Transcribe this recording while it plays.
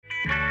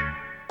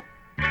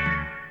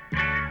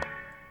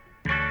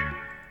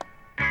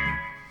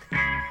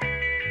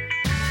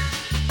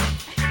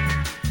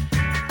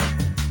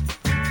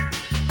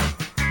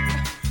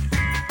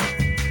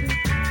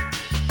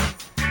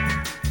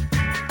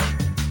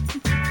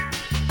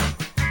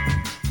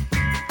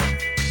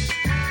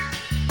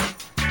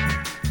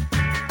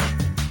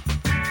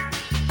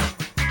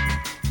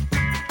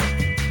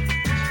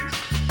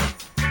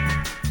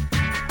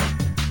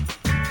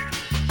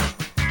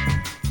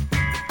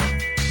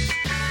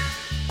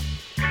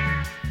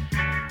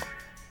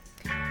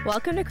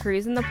Welcome to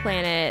Cruising the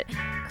Planet.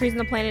 Cruising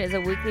the Planet is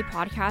a weekly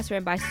podcast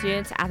run by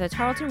students at the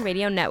Tarleton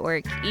Radio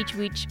Network. Each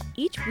week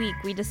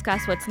we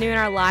discuss what's new in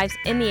our lives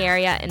in the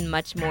area and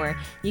much more.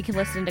 You can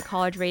listen to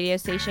college radio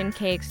station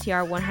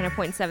KXTR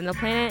 100.7 The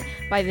Planet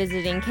by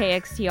visiting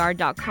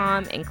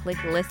kxtr.com and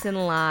click Listen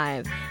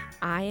Live.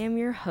 I am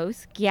your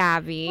host,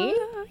 Gabby.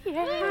 Woo, yay.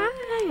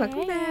 Hi,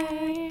 welcome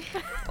back.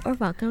 Or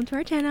welcome to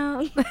our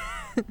channel.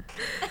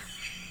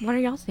 What are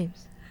y'all's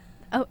names?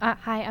 Oh,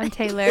 hi, I'm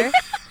Taylor.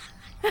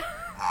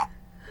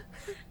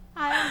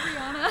 Hi, I'm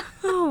Brianna.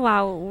 Oh,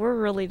 wow. We're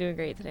really doing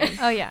great today.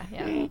 Oh, yeah.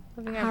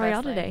 Living our How are best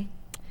y'all life. today?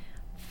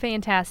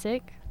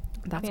 Fantastic.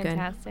 That's good.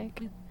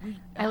 Fantastic.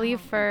 I leave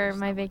for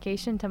my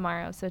vacation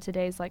tomorrow, so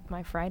today's like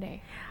my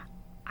Friday.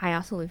 I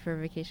also leave for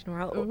vacation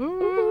tomorrow. Wait,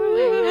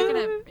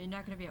 you're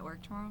not gonna be at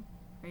work tomorrow?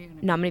 Or are you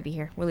gonna? No, I'm going to be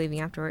here. We're leaving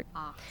after work.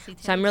 See,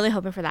 So I'm really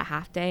hoping for that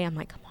half day. I'm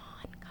like, come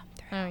on, come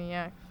through. Oh,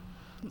 yeah.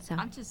 So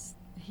I'm just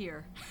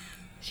here.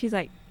 she's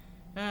like,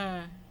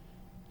 I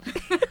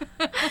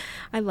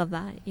love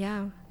that.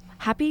 Yeah.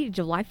 Happy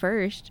July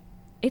 1st.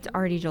 It's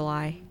already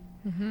July.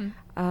 Mm-hmm.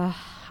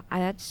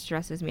 That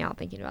stresses me out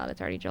thinking about it.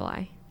 It's already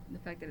July. The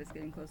fact that it's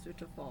getting closer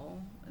to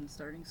fall and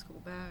starting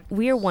school back.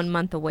 We are 1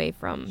 month away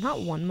from,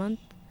 not 1 month.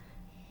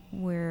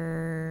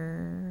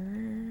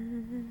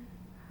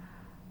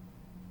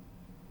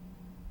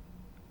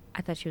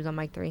 I thought she was on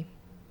mic 3.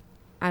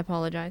 I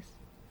apologize.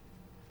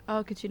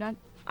 Oh, could you not?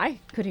 I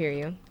could hear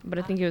you, but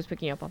I think he was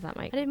picking up off that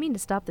mic. I didn't mean to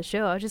stop the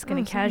show. I was just going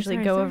Oh, to sorry, casually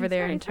sorry, go sorry, over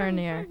there sorry, and turn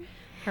sorry.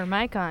 her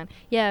mic on.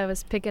 Yeah, I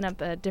was picking up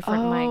a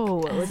different mic.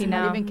 was See he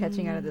now? not even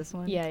catching out of this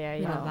one? Yeah. I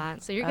love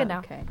that. So you're good now.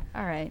 Okay.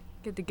 All right.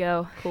 Good to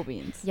go. Cool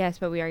beans. Yes,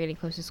 but we are getting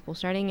close to school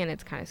starting, and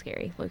it's kind of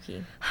scary,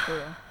 low-key. For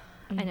real.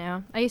 I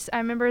know. I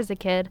remember as a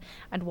kid,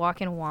 I'd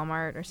walk in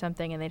Walmart or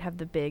something, and they'd have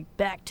the big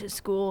 "back to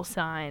school"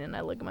 sign, and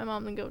I look at my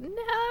mom and go,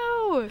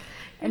 "No!"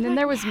 And then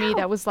there was me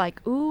that was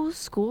like, ooh,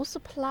 school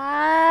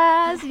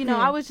supplies. You know,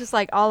 I was just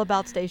like all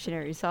about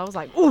stationery. So I was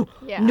like, ooh,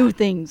 Yeah. new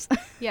things.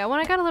 Yeah, when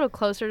I got a little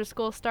closer to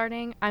school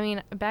starting, I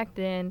mean, back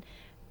then,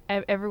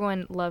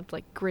 everyone loved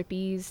like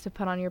grippies to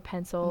put on your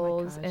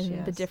pencils gosh,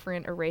 and the yes.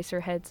 different eraser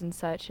heads and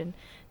such, and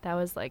that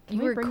was like Can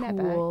you we were bring that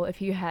back? cool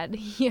if you had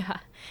you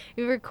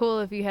were cool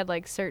if you had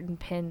like certain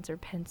pens or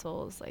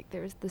pencils, like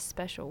there was the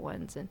special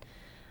ones, and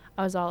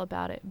I was all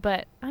about it.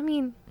 But I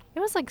mean, it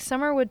was like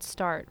summer would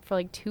start for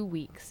like 2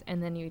 weeks,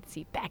 and then you'd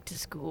see back to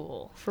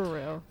school. For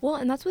real. Well,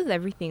 and that's with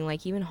everything,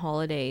 like even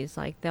holidays,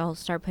 like they'll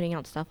start putting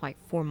out stuff like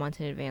 4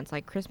 months in advance.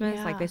 Like Christmas,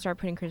 like they Yeah. start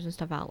putting Christmas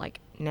stuff out like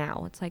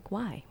now. It's like,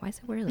 why? Why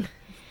so early?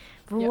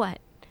 For Yep. what?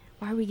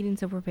 Why are we getting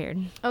so prepared?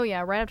 Oh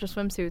yeah, right after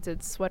swimsuits,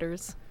 it's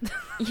sweaters. And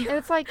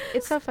it's like,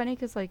 it's so funny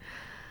because like,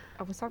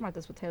 I was talking about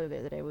this with Taylor the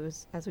other day.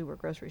 As we were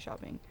grocery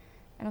shopping,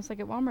 and I was like,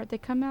 at Walmart they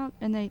come out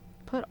and they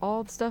put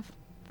all the stuff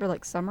for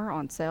like summer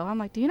on sale. I'm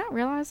like, do you not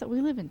realize that we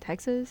live in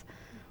Texas,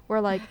 where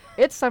like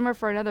it's summer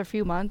for another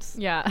few months,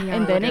 Yeah. Yeah.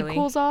 and then literally. it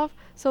cools off.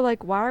 So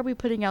like, why are we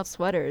putting out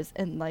sweaters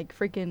in like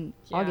freaking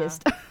Yeah.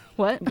 August?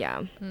 What?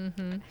 Yeah.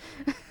 Mm-hmm.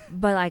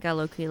 But like I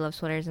low-key love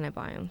sweaters and I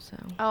buy them, so.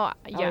 Oh Oh,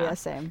 yeah,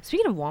 same.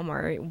 Speaking of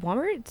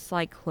Walmart's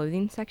like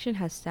clothing section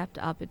has stepped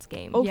up its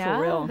game. Oh, yeah,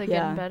 for real. they're Yeah.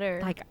 getting better.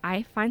 Like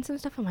I find some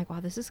stuff, I'm like, wow,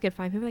 this is good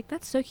find. People are like,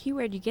 that's so cute,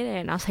 where'd you get it?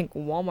 And I was like,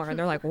 Walmart. And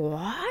they're like,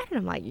 what? And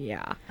I'm like,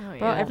 yeah. oh, Bro,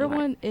 yeah.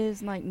 everyone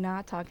is like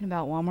not talking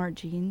about Walmart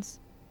jeans,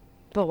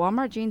 but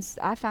Walmart jeans.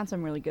 I found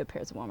some really good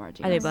pairs of Walmart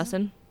jeans. Are they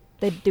busting?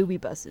 They do be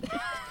busted.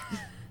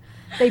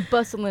 They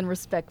bustling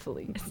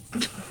respectfully.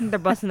 They're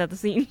busting at the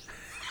seams.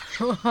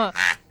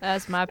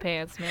 That's my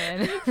pants,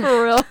 man.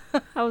 For real.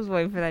 I was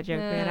waiting for that joke,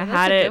 man. I that's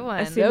had a it good one.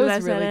 as soon That as I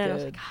was said really it. I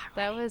was good. like, "Ah,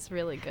 That was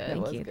really good. That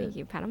was thank good.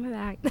 you. Pat on my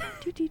back.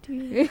 Toot, toot,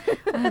 toot.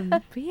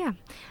 But yeah.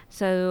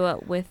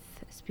 With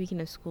speaking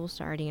of school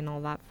starting and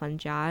all that fun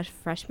jazz,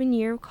 freshman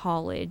year of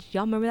college,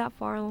 y'all remember that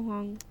far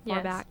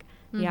Yes. back?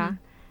 Mhm. Yeah.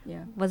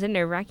 Yeah. Was it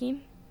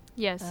nerve-wracking?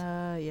 Yes.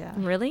 Yeah.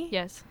 Really?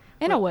 Yes.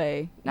 In a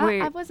way.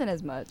 Wait. I wasn't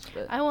as much,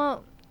 but I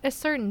won't. At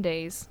certain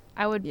days,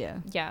 I would. yeah.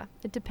 Yeah.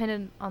 It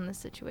depended on the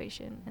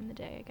situation and the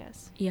day, I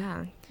guess.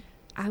 Yeah.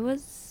 I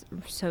was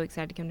so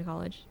excited to come to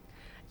college.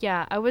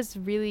 Yeah, I was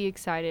really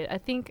excited. I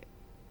think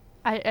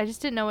I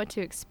just didn't know what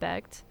to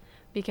expect,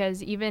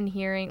 because even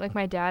hearing, like,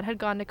 my dad had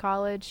gone to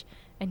college,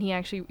 and he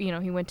actually,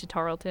 he went to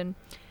Tarleton.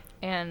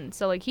 And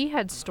so, like, he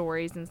had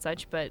stories and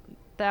such, but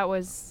that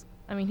was,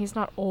 I mean, he's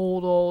not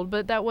old,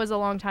 but that was a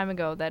long time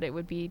ago that it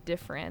would be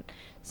different.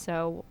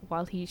 So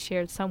while he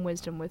shared some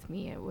wisdom with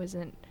me, it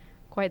wasn't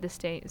quite the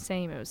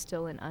same. It was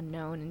still an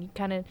unknown, and you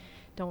kind of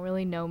don't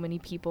really know many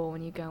people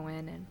when you go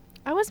in. And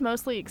I was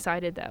mostly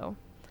excited, though.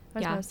 I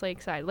was Yeah. mostly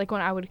excited. Like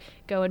when I would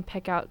go and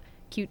pick out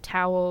cute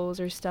towels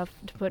or stuff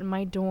to put in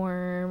my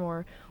dorm,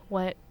 or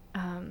what,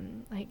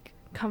 like,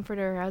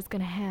 comforter I was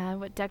going to have,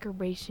 what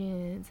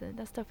decorations, and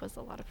that stuff was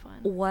a lot of fun.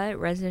 What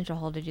residential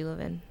hall did you live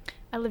in?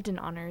 I lived in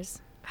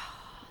honors.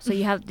 So did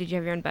you have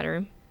your own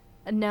bedroom?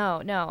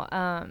 No.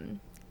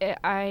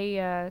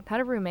 I had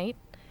a roommate,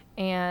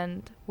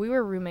 and we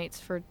were roommates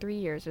for 3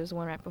 years. There was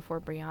one right before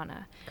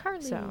Brianna.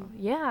 Carly. So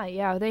yeah,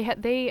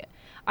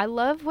 I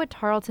love what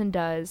Tarleton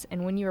does.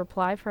 And when you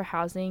apply for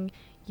housing,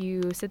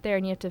 you sit there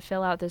and you have to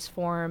fill out this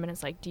form, and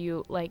it's like, do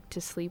you like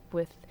to sleep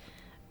with,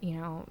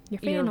 your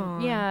fan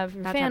on? Yeah,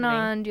 your that type fan of thing.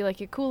 on. Do you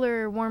like it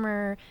cooler,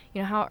 warmer?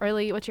 How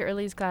early? What's your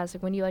earliest class?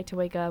 Like, when do you like to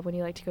wake up? When do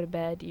you like to go to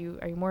bed?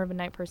 Are you more of a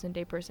night person,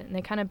 day person? And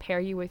they kind of pair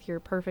you with your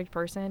perfect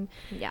person.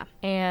 Yeah.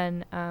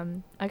 And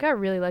I got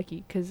really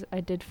lucky because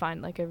I did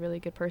find like a really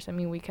good person. I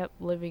mean, we kept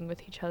living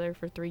with each other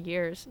for 3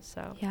 years,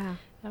 so Yeah.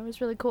 that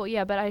was really cool.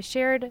 Yeah, but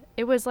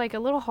it was like a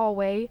little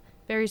hallway,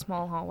 very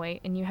small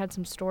hallway, and you had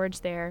some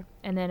storage there,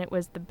 and then it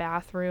was the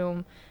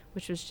bathroom,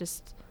 which was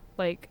just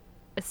like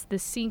the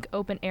sink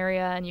open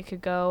area, and you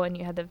could go and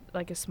you had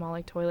a small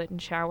like toilet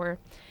and shower.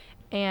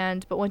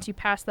 But once you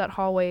passed that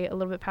hallway a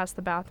little bit past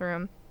the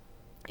bathroom,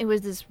 it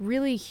was this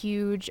really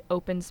huge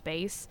open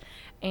space,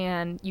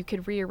 and you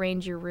could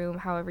rearrange your room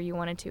however you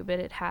wanted to, but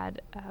it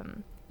had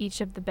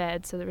each of the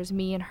beds. So there was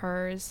me and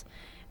hers,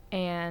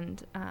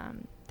 and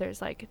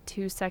there's like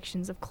 2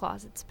 sections of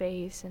closet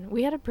space, and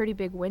we had a pretty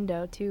big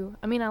window too.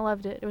 I mean, I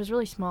loved it. It was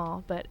really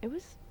small, but it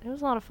was a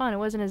lot of fun. It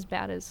wasn't as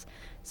bad as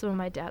some of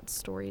my dad's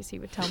stories he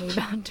would tell me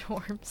about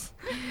dorms.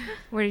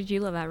 Where did you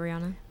live at,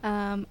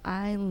 Rihanna?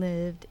 I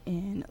lived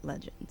in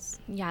Legends.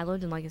 Yeah, I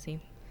lived in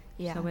Legacy.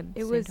 Yeah, So with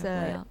it same was type of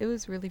layout. it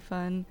was really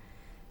fun.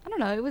 I don't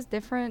know, it was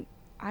different.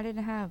 I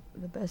didn't have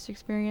the best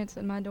experience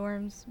in my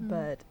dorms,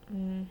 but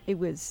it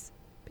was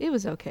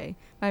okay.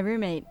 My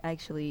roommate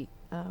actually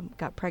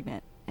got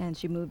pregnant, and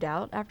she moved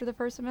out after the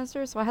first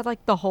semester, so I had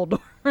like the whole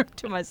dorm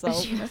to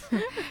myself.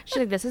 She's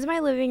like, this is my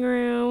living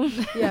room.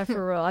 Yeah,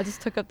 for real. I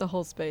just took up the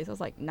whole space. I was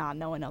like, nah,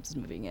 no one else is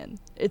moving in.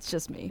 It's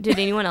just me. Did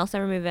anyone else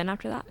ever move in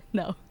after that?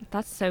 No.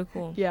 That's so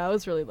cool. Yeah, I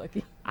was really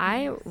lucky.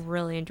 I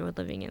really enjoyed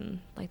living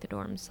in like the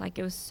dorms. Like,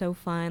 it was so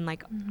fun.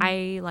 Like,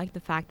 I like the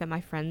fact that my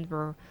friends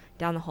were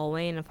down the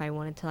hallway, and if I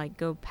wanted to like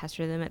go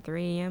pester them at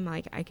 3 a.m.,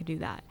 like I could do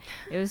that.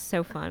 It was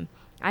so fun.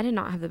 I did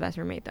not have the best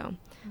roommate though,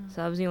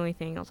 so that was the only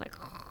thing. I was like,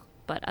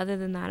 but other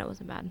than that, it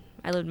wasn't bad.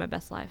 I lived my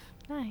best life.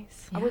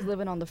 Nice. I was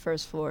living on the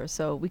first floor,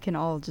 so we can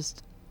all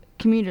just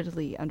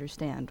communally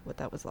understand what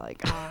that was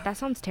like. That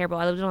sounds terrible.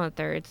 I lived on the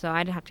 3rd, so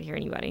I didn't have to hear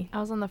anybody. I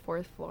was on the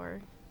 4th floor,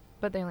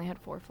 but they only had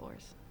 4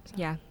 floors. So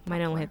Yeah,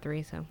 mine only had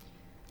 3, so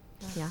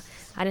yeah,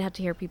 I didn't have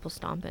to hear people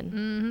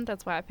stomping.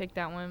 That's why I picked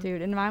that one.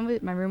 Dude, and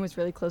my room was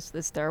really close to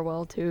the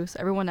stairwell too, so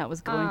everyone that was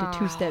going to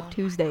Two-Step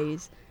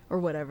Tuesdays or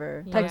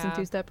whatever, Types in Yeah.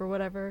 Two-Step or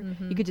whatever,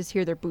 you could just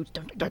hear their boots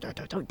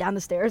down the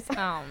stairs.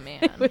 Oh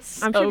man. It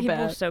was I'm so sure people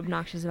bad. are so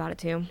obnoxious about it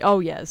too. Oh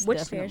yes, Which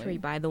definitely. stairs were you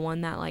by? The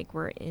one that like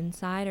were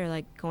inside or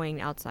like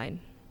going outside?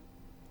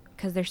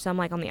 Because there's some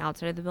like on the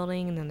outside of the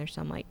building, and then there's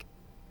some like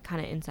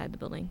kind of inside the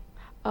building.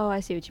 Oh,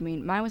 I see what you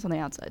mean. Mine was on the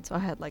outside, so I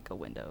had like a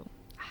window.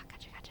 Ah,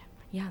 gotcha.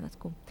 Yeah, that's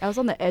cool. I was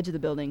on the edge of the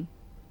building,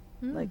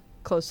 like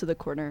close to the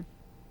corner.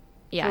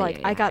 Yeah, So, like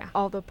yeah, I got yeah.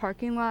 all the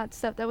parking lot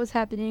stuff that was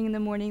happening in the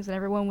mornings, and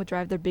everyone would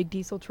drive their big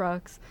diesel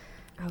trucks.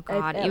 Oh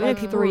God, at even like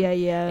if people 3 were,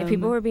 a.m. if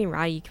people were being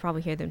rowdy, you could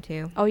probably hear them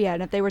too. Oh yeah,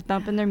 and if they were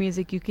thumping their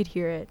music, you could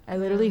hear it. I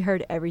literally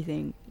heard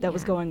everything that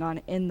was Yeah. going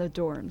on in the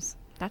dorms.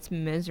 That's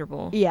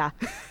miserable. Yeah.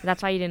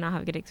 That's why you did not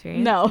have a good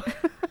experience. No.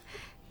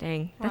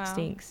 Dang, Wow. that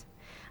stinks.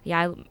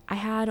 Yeah, I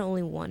had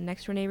only one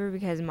next door neighbor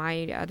because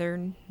my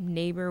other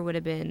neighbor would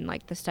have been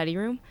like the study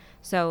room.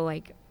 So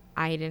like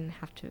I didn't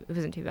have to. It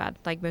wasn't too bad.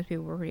 Like most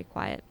people were pretty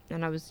quiet,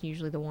 and I was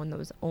usually the one that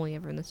was only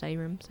ever in the study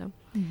room. So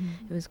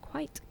it was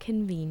quite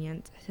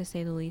convenient to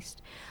say the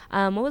least.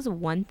 What was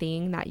one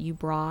thing that you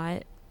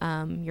brought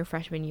your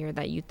freshman year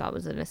that you thought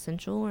was an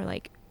essential or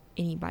like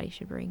anybody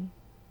should bring?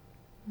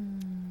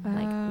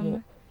 Like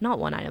well, not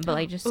one item, but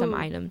like just some Ooh.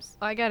 items.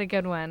 I got a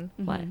good one.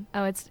 What?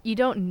 Oh, you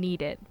don't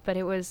need it, but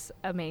it was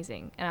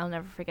amazing, and I'll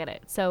never forget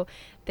it. So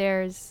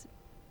there's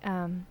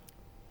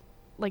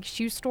like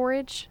shoe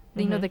storage.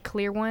 You know, the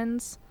clear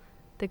ones,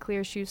 the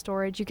clear shoe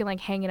storage. You can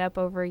like hang it up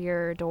over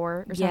your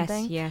door or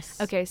something.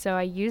 Yes. Okay, so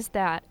I used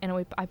that,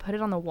 and I put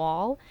it on the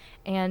wall,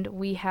 and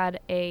we had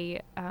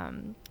a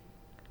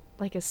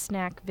like a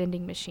snack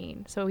vending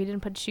machine. So we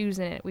didn't put shoes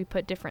in it. We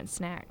put different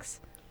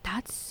snacks.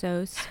 That's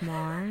so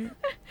smart.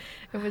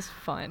 It was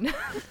fun.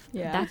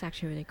 Yeah. That's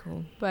actually really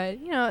cool. But,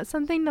 you know, it's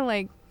something to,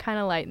 like, kind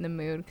of lighten the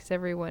mood because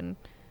everyone,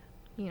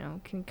 you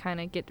know, can kind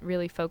of get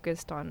really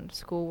focused on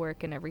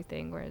schoolwork and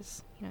everything,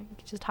 whereas, you know, you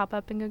can just hop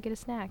up and go get a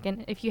snack.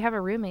 And if you have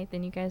a roommate,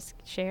 then you guys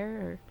share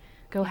or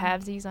go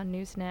halvesies on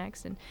new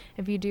snacks. And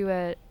if you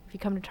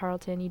come to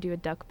Tarleton, you do a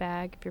duck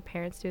bag. If your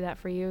parents do that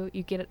for you,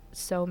 you get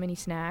so many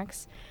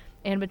snacks.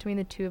 And between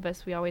the two of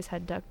us, we always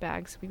had duck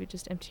bags. We would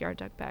just empty our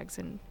duck bags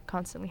and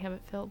constantly have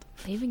it filled.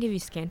 They even give you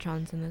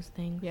Scantrons in those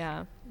things.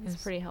 Yeah, it's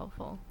Yes. pretty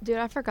helpful. Dude,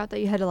 I forgot that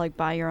you had to like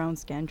buy your own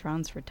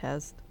Scantrons for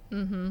tests.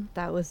 Mm-hmm.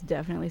 That was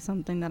definitely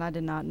something that I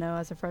did not know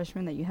as a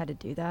freshman, that you had to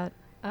do that.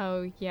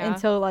 Oh, yeah.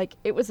 Until like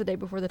it was the day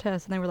before the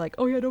test, and they were like,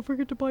 "Oh yeah, don't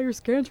forget to buy your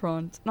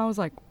Scantrons." And I was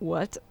like,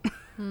 "What?"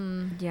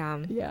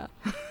 Yeah. Yeah.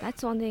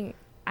 That's one thing.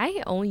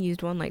 I only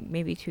used one like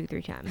maybe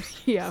 2-3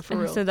 times. Yeah, for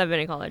real. Since I've been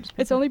in college.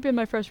 It's only been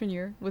my freshman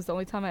year was the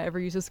only time I ever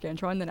used a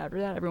Scantron. Then after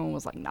that, everyone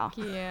was like, nah.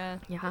 Yeah.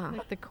 Yeah.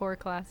 Like the core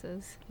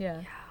classes.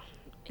 Yeah.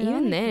 And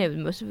even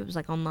then, most of it was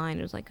like online.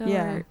 It was like, oh,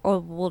 Yeah. or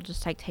we'll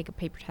just like take a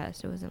paper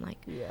test. It wasn't like,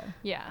 Yeah.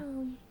 Yeah.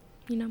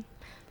 you know,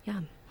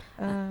 yeah.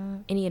 Uh,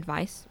 Any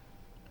advice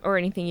or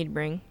anything you'd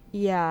bring?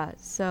 Yeah,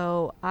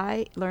 so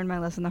I learned my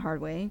lesson the hard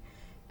way.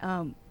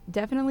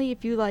 Definitely,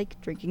 if you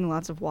like drinking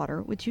lots of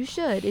water, which you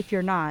should, if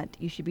you're not,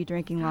 you should be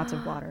drinking lots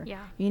of water.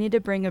 Yeah. You need to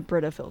bring a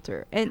Brita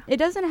filter. And it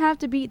doesn't have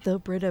to be the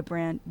Brita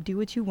brand. Do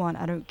what you want.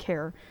 I don't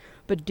care.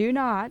 But do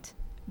not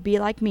be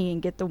like me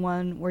and get the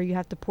one where you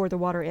have to pour the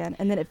water in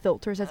and then it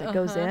filters as it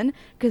goes in,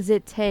 because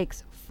it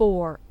takes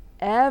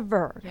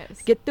forever.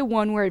 Yes. Get the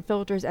one where it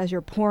filters as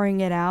you're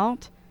pouring it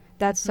out.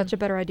 That's such a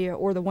better idea.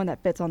 Or the one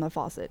that fits on the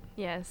faucet.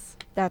 Yes.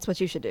 That's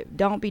what you should do.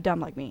 Don't be dumb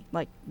like me.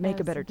 Like, make a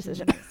That's better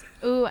decision.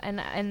 Ooh,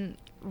 and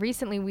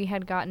recently we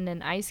had gotten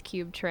an ice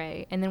cube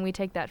tray, and then we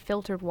take that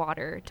filtered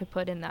water to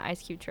put in the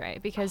ice cube tray,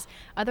 because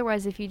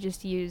otherwise if you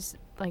just use,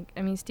 like,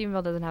 I mean,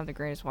 Stephenville doesn't have the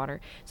greatest water.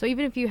 So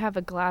even if you have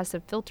a glass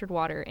of filtered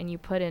water and you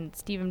put in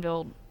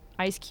Stephenville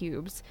ice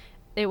cubes,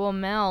 it will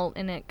melt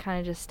and it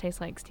kind of just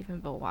tastes like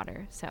Stephenville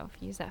water. So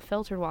if you use that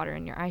filtered water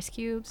in your ice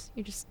cubes,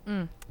 you just,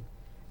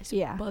 it's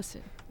Yeah.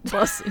 bussin'.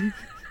 Bussin'.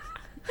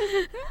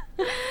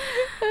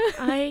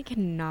 I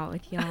cannot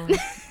with y'all.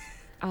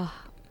 Oh,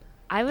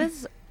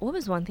 what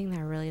was one thing that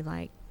I really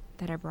liked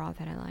that I brought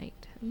that I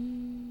liked?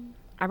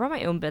 I brought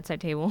my own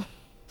bedside table.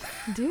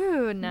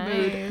 Dude,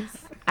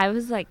 nice. I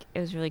was like, it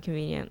was really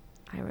convenient.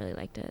 I really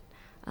liked it.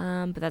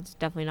 But that's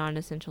definitely not an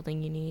essential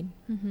thing you need.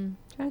 Mm-hmm.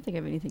 Trying to think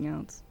of anything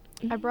else.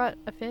 I brought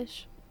a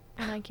fish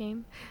when I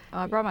came. Oh,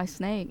 I brought my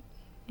snake.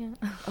 Yeah.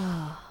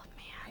 Oh,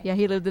 Yeah,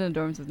 he lived in the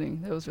dorms with me.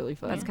 That was really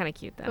fun. that's kind of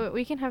cute though. But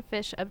we can have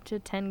fish up to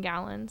 10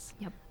 gallons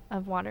Yep.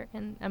 of water.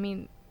 And I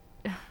mean,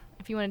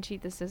 if you want to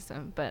cheat the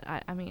system, but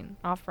I mean,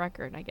 off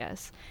record, I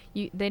guess.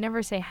 They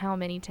never say how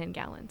many 10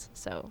 gallons.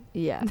 So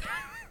Yeah.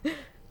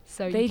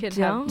 They you could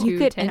don't? have two You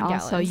could, 10 and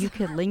gallons. also you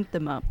could link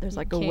them up. There's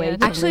like a You way can.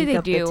 to Actually, link they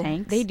up do. the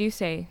tanks. They do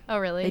say. Oh,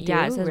 really? They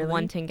Yeah, it do? says Really?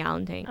 1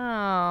 10-gallon tank.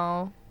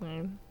 Oh.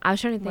 Lame. I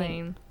was trying to think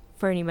Lame.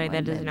 for anybody Lame,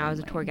 that doesn't know, I lame, was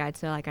a tour lame. guide,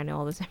 so like I know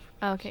all this.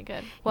 Okay,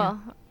 good.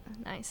 Well,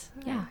 nice.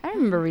 Yeah. I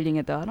remember reading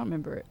it though. I don't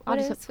remember it. But I'll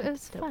it's have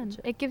to double fun. check.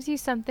 It gives you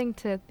something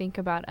to think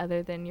about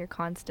other than your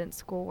constant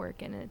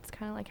schoolwork, and it's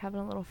kind of like having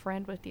a little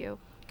friend with you.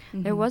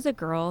 There Mhm. was a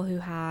girl who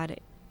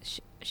had,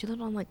 she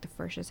lived on like the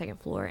first or second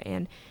floor,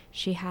 and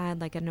she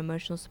had like an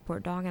emotional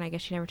support dog, and I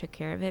guess she never took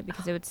care of it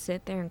because it would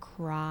sit there and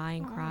cry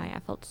and cry. I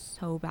felt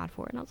so bad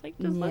for it, and I was like,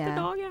 just let the Yeah.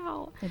 dog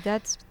out.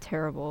 That's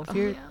terrible. If Oh,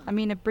 you're, yeah. I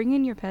mean, if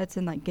bringing your pets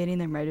and like getting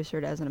them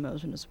registered as an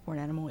emotional support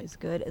animal is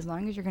good, as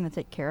long as you're gonna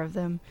take care of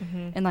them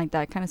Mm-hmm. in like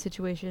that kind of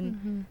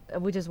situation,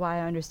 which is why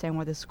I understand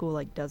why the school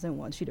like doesn't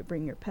want you to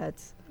bring your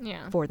pets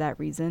Yeah. for that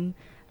reason.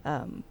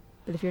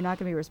 But if you're not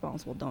gonna be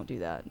responsible, don't do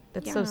that.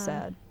 That's so Yeah.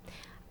 sad.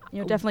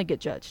 You'll definitely get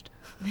judged.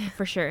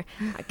 For sure.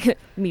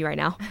 Me right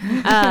now.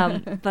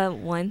 But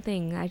one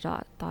thing I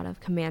thought of,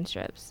 command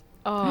strips.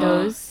 Oh.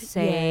 Those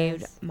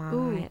saved Yes. my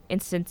Ooh.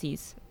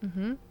 instancies.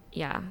 Mm-hmm.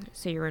 Yeah,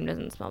 so your room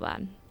doesn't smell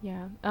bad.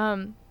 Yeah.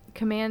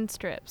 Command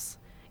strips.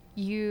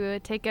 You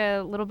take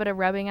a little bit of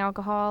rubbing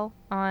alcohol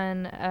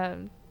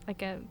on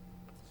like a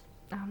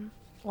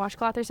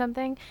washcloth or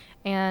something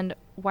and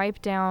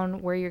wipe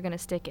down where you're going to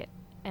stick it,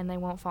 and they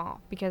won't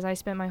fall. Because I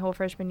spent my whole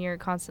freshman year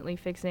constantly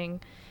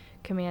fixing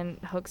command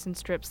hooks and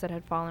strips that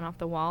had fallen off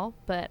the wall,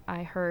 but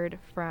I heard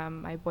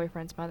from my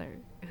boyfriend's mother,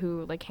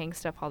 who like hangs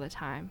stuff all the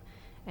time,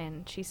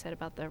 and she said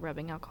about the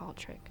rubbing alcohol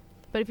trick.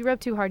 But if you rub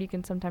too hard, you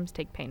can sometimes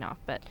take paint off.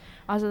 But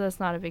also, that's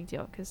not a big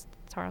deal because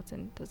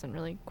Tarleton doesn't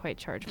really quite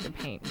charge for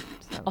paint. So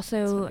it's no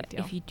Also, big deal.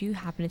 if you do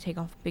happen to take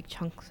off big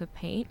chunks of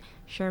paint,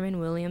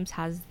 Sherman-Williams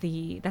has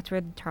that's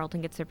where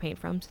Tarleton gets their paint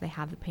from, so they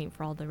have the paint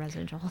for all the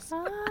residentials.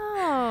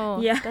 Oh,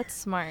 Yeah. that's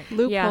smart.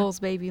 Loopholes,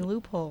 baby,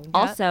 loopholes.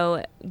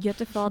 Also, you have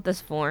to fill out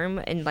this form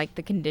and like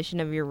the condition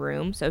of your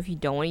room. So if you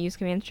don't want to use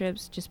command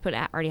strips, just put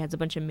it already has a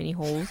bunch of mini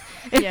holes.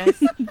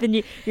 Yes. Then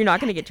you're not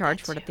going to get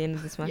charged for it at the end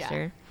of the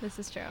semester. This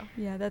is true.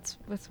 Yeah, that's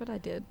what I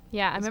did.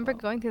 Yeah, I as remember well.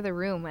 going through the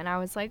room and I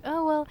was like,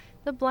 oh, well,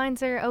 the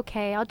blinds are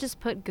okay. I'll just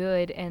put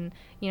good and,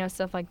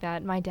 stuff like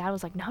that. My dad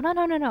was like,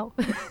 no.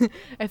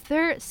 If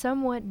they're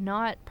somewhat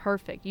not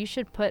perfect, you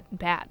should put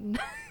bad.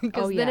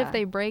 Because then yeah. if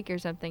they break or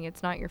something,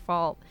 it's not your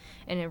fault.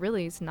 And it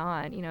really is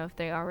not, if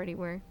they already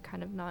were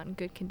kind of not in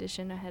good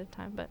condition ahead of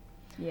time. But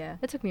Yeah.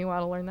 it took me a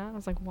while to learn that. I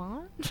was like,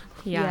 what?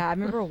 Yeah, I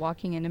remember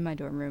walking into my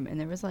dorm room and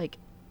there was like,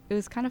 it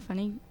was kind of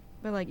funny,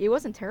 but like it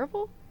wasn't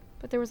terrible,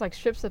 but there was like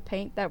strips of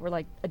paint that were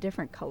like a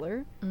different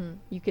color. Mm.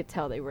 You could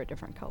tell they were a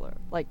different color,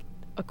 like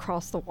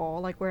across the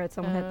wall, like where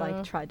someone had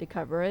like tried to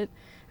cover it.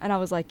 And I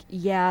was like,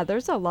 yeah,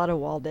 there's a lot of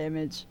wall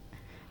damage.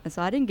 And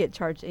so I didn't get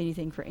charged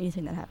anything for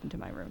anything that happened to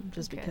my room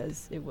just Good.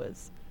 because it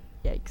was,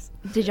 yikes.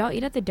 Did y'all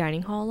eat at the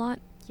dining hall a lot?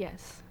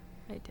 Yes,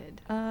 I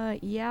did.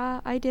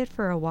 Yeah, I did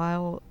for a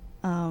while.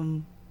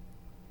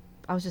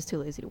 I was just too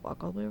lazy to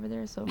walk all the way over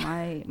there. So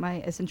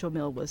my essential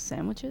meal was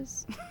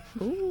sandwiches.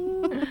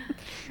 Ooh.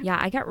 Yeah,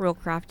 I got real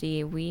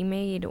crafty.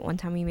 One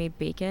time we made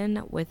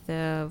bacon with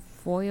the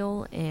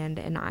foil and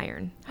an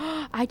iron.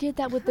 I did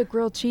that with the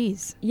grilled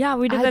cheese. Yeah,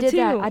 we I did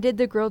that. I did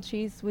the grilled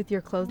cheese with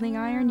your clothing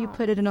iron. You Wow.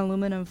 put it in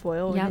aluminum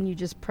foil, Yep. and then you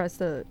just press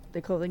the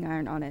clothing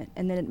iron on it,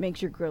 and then it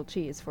makes your grilled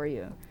cheese for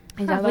you.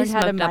 I I definitely learned how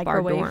to smoked up our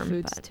microwave dorm,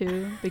 foods but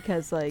too,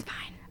 because like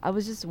fine. I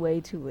was just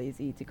way too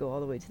lazy to go all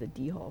the way to the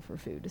D hall for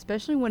food,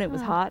 especially when it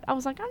was Huh. hot. I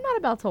was like, I'm not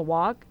about to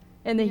walk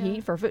in the Yeah.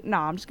 heat for food. No,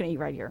 I'm just gonna eat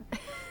right here.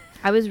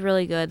 I was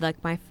really good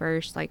like my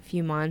first like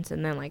few months,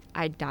 and then like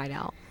I died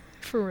out.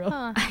 For real.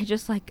 Huh. I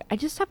just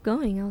stopped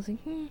going. I was like,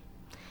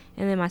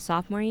 And then my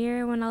sophomore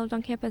year when I lived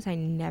on campus, I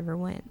never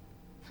went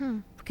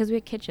because we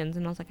had kitchens,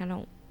 and I was like, I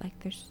don't like.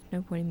 There's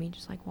no point in me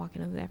just like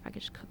walking over there if I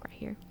could just cook right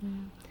here.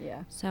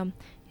 Yeah. So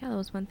yeah, that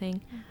was one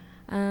thing.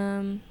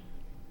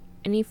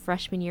 Any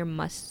freshman year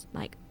must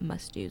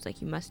do's,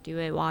 like you must do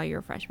it while you're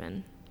a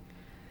freshman.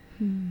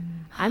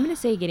 I'm gonna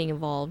say getting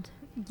involved.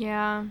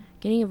 Yeah.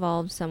 Getting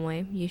involved some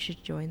way. You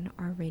should join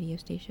our radio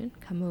station.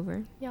 Come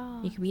over.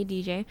 Yeah. You could be a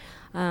DJ.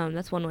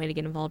 That's one way to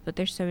get involved, but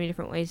there's so many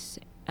different ways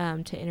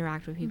to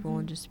interact with people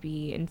and just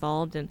be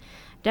involved. And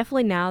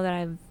definitely now that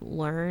I've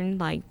learned,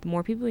 like, the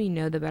more people you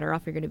know, the better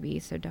off you're going to be.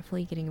 So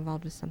definitely getting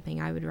involved is something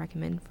I would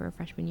recommend for a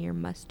freshman year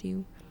must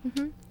do.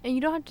 And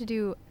you don't have to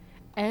do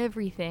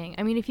everything.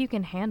 I mean, if you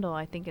can handle,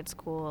 I think it's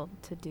cool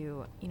to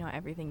do,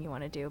 everything you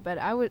want to do. But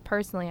I was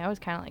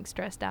kind of like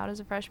stressed out as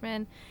a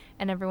freshman,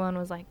 and everyone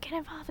was like, get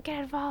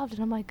involved.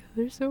 And I'm like,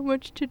 there's so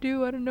much to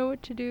do. I don't know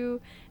what to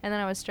do. And then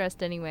I was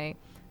stressed anyway.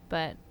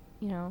 But,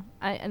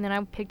 and then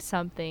I picked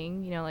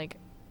something, like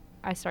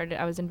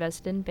I was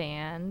invested in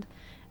band,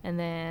 and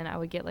then I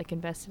would get like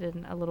invested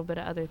in a little bit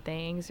of other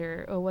things,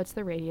 or, oh, what's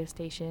the radio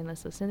station?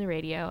 Let's listen to the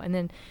radio. And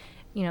then,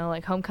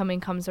 like homecoming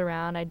comes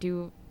around, I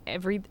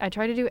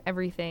try to do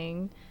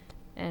everything,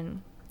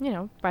 and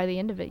by the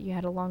end of it you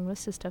had a long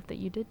list of stuff that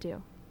you did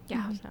do.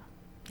 Yeah. So,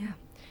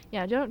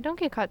 Yeah. don't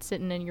get caught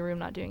sitting in your room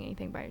not doing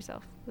anything by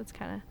yourself. It's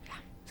kind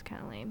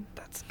of lame.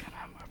 That's kind of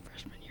how my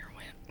freshman year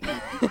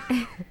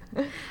went.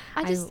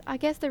 I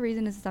guess the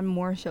reason is I'm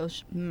more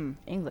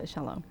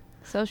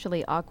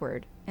socially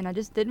awkward, and I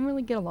just didn't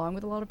really get along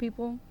with a lot of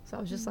people. So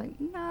I was just like,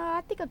 nah,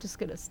 I think I'm just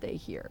gonna stay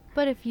here.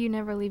 But if you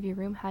never leave your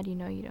room, how do you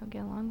know you don't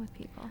get along with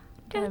people?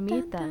 You gotta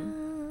meet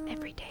them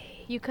every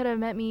day. You could have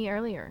met me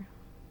earlier,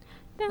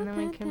 and then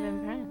we could have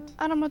been friends.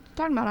 I don't know what you're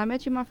talking about. I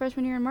met you my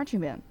freshman year in marching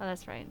band. Oh,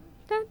 that's right.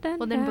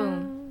 Well, then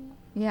boom.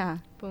 Yeah.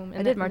 Boom. I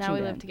And did now marching we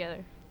band. live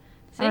together.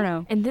 I don't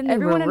know. And then they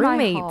everyone were in my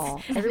roommates.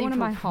 hall, everyone in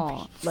my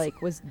hall, like,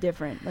 was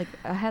different. Like,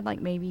 I had like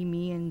maybe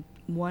me and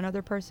one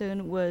other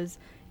person was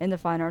in the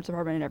fine arts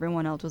department, and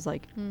everyone else was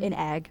like in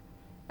ag,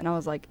 and I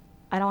was like,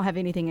 I don't have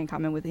anything in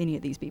common with any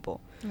of these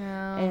people. No.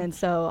 And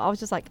so I was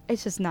just like,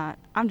 it's just not.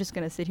 I'm just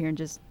gonna sit here and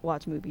just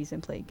watch movies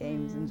and play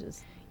games and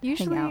just hang out.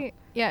 Usually,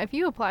 yeah, if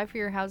you apply for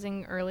your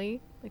housing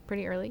early, like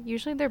pretty early,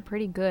 usually they're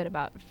pretty good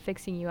about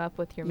fixing you up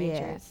with your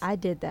majors. Yeah, I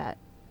did that.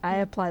 I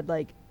applied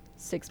like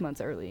 6 months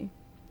early,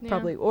 Yeah.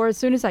 probably, or as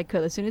soon as I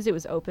could. As soon as it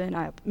was open,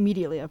 I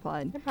immediately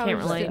applied. They probably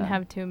Can't just relate. didn't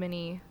have too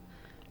many.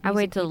 I music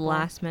waited till the people.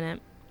 last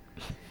minute.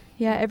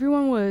 Yeah,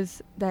 everyone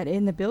was that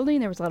in the building.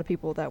 There was a lot of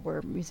people that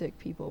were music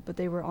people, but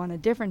they were on a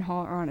different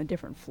hall or on a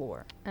different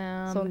floor.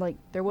 So like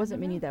there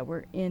wasn't many that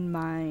were in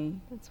my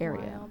That's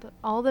area. wild.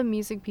 All the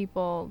music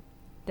people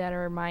that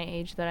are my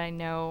age that I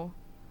know,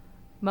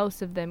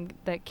 most of them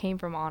that came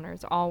from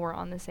honors, all were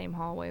on the same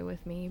hallway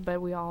with me,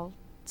 but we all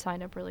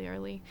signed up really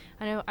early.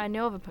 I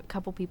know of a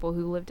couple people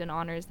who lived in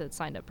honors that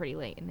signed up pretty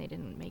late and they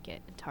didn't make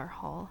it into our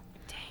hall.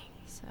 Dang.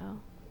 So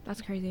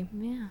That's crazy.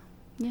 yeah.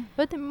 Yeah.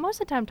 But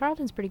most of the time,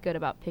 Tarleton's pretty good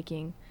about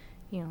picking,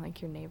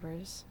 like your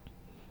neighbors.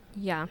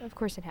 Yeah. Of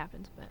course, it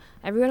happens, but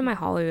Everyone in my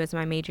hallway was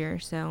my major,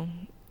 so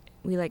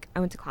I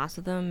went to class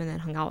with them and then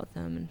hung out with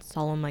them and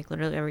saw them like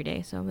literally every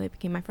day, so they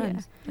became my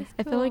friends.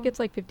 I feel like it's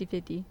like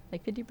 50-50.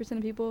 Like 50%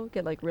 of people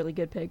get like really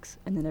good picks,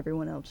 and then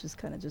everyone else just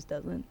kind of just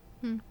doesn't.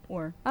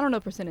 Or I don't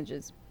know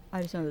percentages.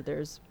 I just know that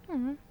there's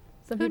some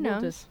Who people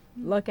knows? just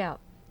luck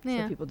out. Yeah.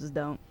 Some people just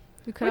don't.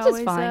 You could Which always,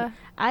 is fine.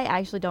 I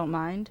actually don't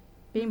mind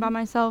being by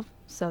myself,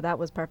 so that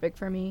was perfect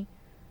for me.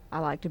 I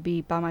like to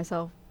be by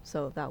myself,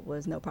 so that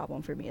was no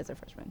problem for me as a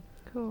freshman.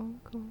 Cool.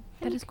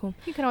 That is cool.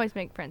 You can always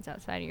make friends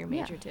outside of your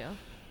Yeah. major too.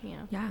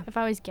 Yeah. If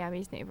I was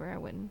Gabby's neighbor, I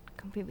wouldn't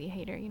completely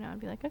hate her. I'd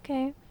be like,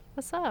 okay,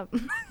 what's up?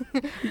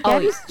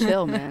 Gabby's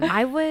chill, man.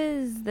 I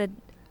was the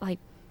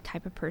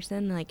type of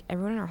person, like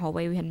everyone in our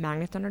hallway, we had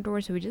magnets on our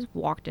doors, so we just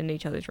walked into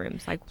each other's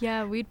rooms. Like,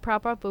 Yeah, we'd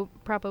prop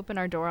open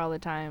our door all the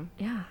time.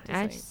 yeah. Just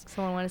I like, just,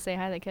 someone want to say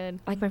hi, they could.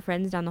 like my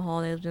friends down the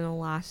hall, they lived in the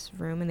last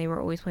room and they were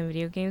always playing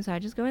video games, so I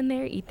just go in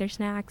there, eat their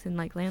snacks, and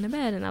like lay on their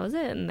bed, and that was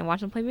it. And then watch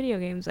them play video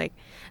games. Like,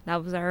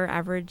 that was our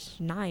average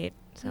night.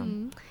 So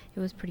it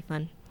was pretty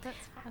fun. That's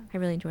fun. I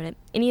really enjoyed it.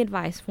 Any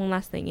advice? One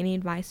last thing. Any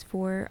advice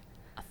for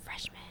a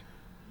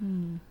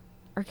freshman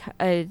or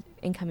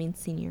incoming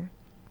senior,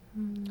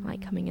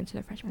 like coming into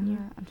their freshman year?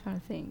 I'm trying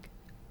to think.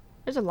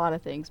 There's a lot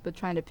of things, but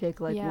trying to pick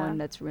like Yeah. one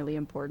that's really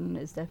important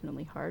is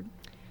definitely hard.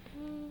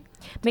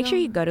 Make sure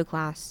you go to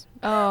class.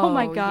 Oh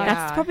my God.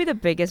 That's probably the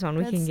biggest one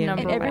we That's can get.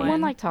 number And away. everyone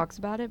one. like talks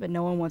about it, but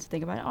no one wants to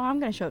think about it. Oh, I'm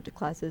going to show up to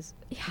classes.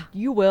 Yeah.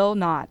 You will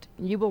not.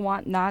 You will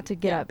want not to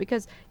get Yeah. up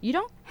because you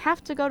don't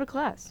have to go to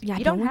class. Yeah,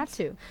 you don't no have one's-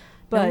 to. no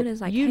But one is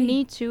like, you "Hey."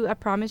 need to. I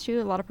promise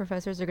you, a lot of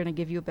professors are going to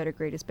give you a better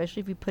grade,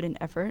 especially if you put in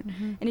effort.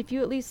 Mm-hmm. And if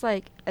you at least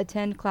like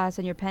attend class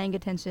and you're paying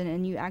attention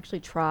and you actually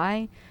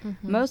try,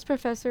 Mm-hmm. most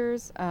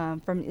professors,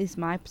 from at least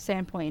my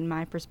standpoint and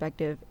my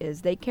perspective,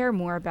 is they care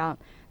more about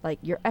like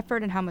your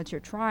effort and how much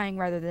you're trying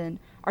rather than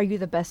are you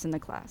the best in the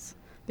class.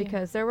 Yeah.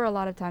 Because there were a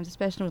lot of times,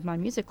 especially with my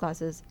music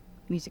classes,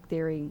 music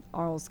theory,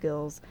 oral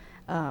skills,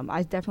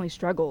 I definitely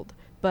struggled.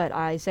 But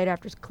I stayed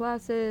after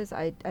classes.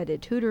 I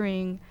did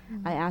tutoring.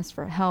 Mm-hmm. I asked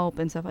for help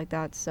and stuff like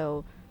that.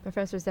 So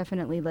professors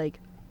definitely like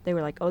they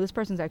were like, oh, this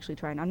person's actually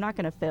trying. I'm not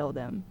gonna fail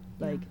them.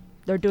 Yeah. Like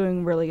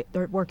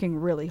they're working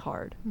really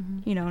hard.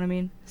 Mm-hmm. You know what I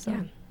mean? So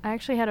Yeah. I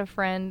actually had a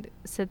friend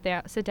sit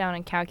down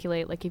and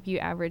calculate, like, if you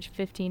average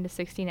 15 to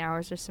 16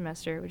 hours a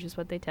semester, which is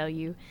what they tell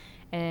you,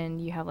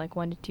 and you have like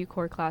 1 to 2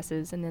 core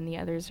classes and then the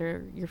others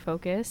are your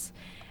focus,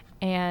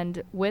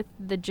 and with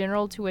the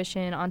general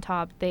tuition on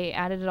top, they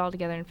added it all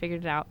together and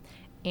figured it out,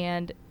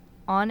 and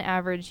on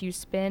average you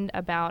spend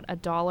about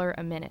 $1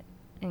 a minute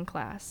in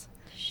class.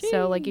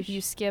 So like if you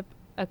skip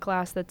a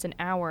class that's an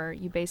hour,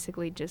 you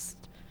basically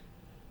just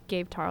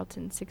gave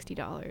Tarleton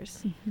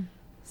 $60.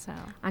 So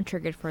I'm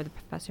triggered for the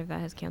professor that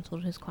has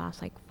canceled his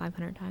class like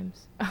 500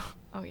 times.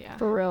 oh yeah.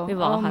 for real. We've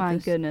all Oh had my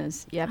this.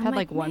 goodness. Yeah, I've I'm had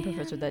like, like one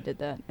professor "Man." that did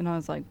that, and I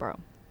was like, bro.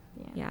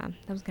 Yeah,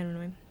 that was kind of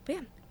annoying. But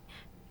yeah,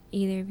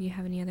 either of you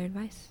have any other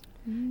advice?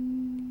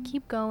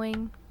 Keep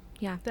going.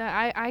 Yeah.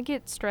 I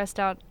get stressed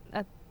out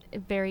at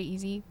very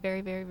easy,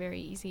 very, very,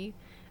 very easy.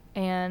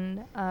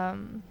 And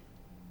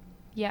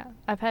yeah,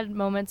 I've had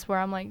moments where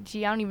I'm like,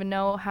 gee, I don't even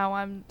know how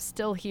I'm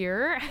still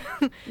here.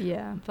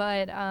 Yeah.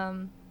 But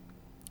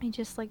you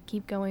just like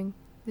keep going.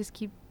 Just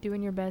keep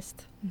doing your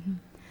best.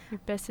 Your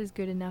best is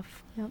good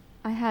enough. Yep.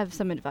 I have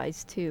some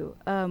advice too.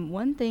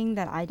 One thing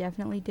that I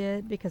definitely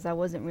did because I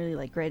wasn't really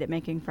like great at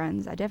making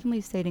friends, I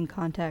definitely stayed in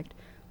contact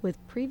with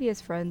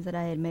previous friends that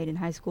I had made in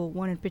high school,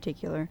 one in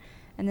particular,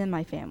 and then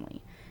my family.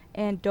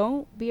 And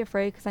don't be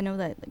afraid because I know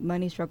that like,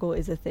 money struggle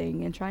is a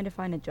thing, and trying to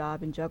find a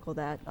job and juggle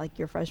that like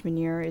your freshman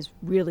year is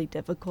really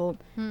difficult.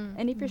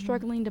 And if you're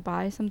struggling to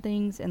buy some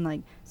things and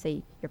like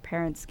say your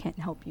parents can't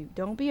help you,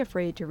 don't be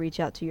afraid to reach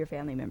out to your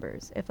family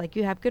members. If like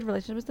you have good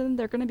relationships with them,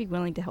 they're going to be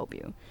willing to help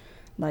you.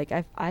 Like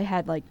I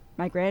had like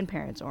my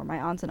grandparents or my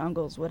aunts and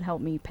uncles would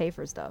help me pay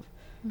for stuff.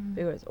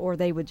 Or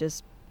they would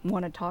just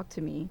want to talk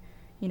to me.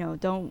 You know,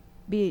 don't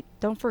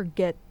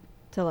forget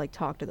to like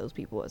talk to those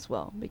people as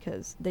well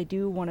because they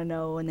do want to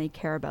know and they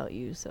care about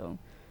you. So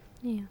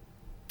Yeah.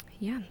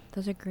 Yeah,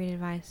 those are great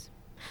advice.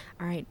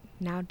 All right,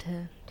 now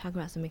to talk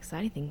about some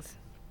exciting things.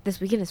 This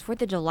weekend is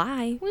 4th of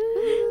July.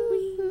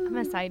 I'm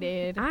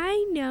excited.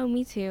 I know,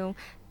 me too.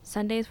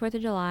 Sunday is 4th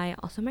of July,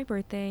 also my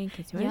birthday, in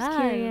case you were Yes.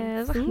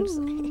 curious. I'm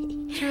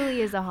just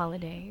Truly is a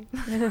holiday.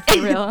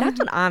 for real. That's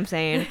what I'm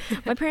saying.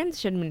 My parents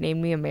should have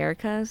named me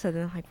America, so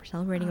then like we're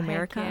celebrating Oh, heck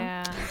America.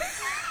 Yeah.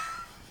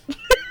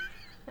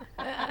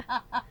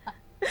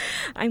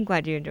 I'm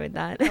glad you enjoyed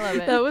that. I love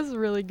it. That was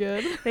really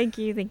good. Thank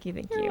you.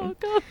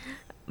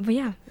 But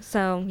yeah,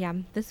 so yeah,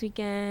 this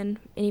weekend,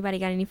 anybody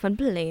got any fun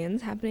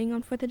plans happening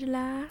on 4th of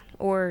July?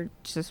 Or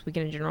just this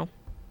weekend in general?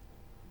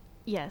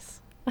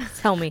 Yes.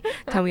 Tell me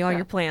all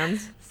your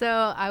plans. So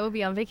I will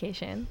be on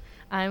vacation.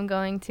 I'm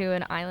going to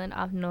an island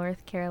off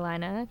North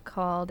Carolina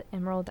called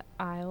Emerald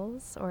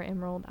Isles or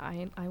Emerald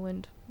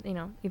Island, you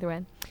know, either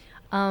way.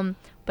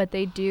 But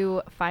they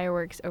do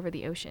fireworks over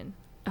the ocean.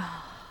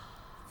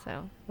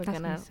 So That's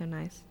gonna be so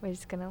nice. we're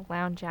just gonna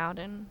lounge out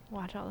and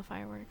watch all the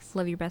fireworks.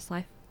 Live your best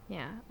life.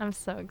 Yeah, I'm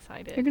so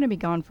excited. You're gonna be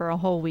gone for a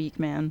whole week,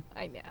 man.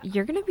 I know.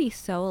 You're gonna be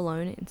so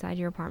alone inside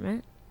your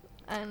apartment.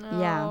 I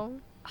know.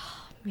 Yeah.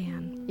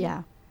 Man.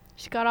 Yeah,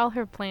 She got all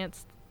her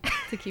plants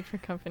to keep her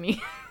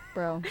company.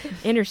 bro.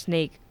 And her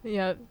snake.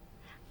 Yep.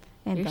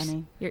 And You're s-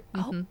 Bunny. You're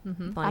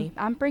Mm-hmm. Bunny.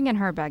 I'm bringing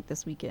her back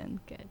this weekend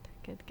Good.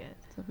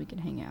 so we can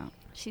hang out.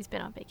 She's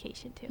been on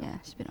vacation too. Yeah,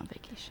 she's been on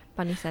vacation.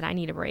 Bunny said, I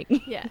need a break.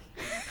 Yeah.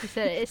 She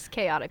said it's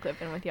chaotic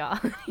living with y'all.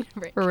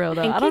 Break. For real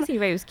though. In I don't case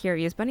anybody was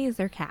curious, Bunny is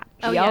their cat.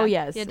 Oh, yeah, yeah. oh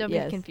yes. Yeah, don't be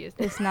yes. confused.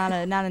 It's not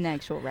an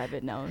actual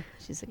rabbit. No,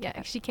 she's a Yeah,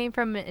 cat. she came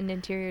from an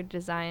interior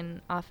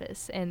design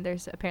office, and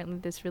there's apparently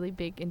this really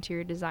big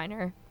interior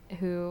designer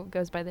who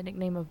goes by the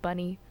nickname of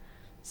Bunny.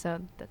 So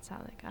that's how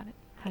they got it.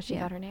 How she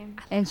Yeah. got her name.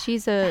 And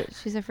she's a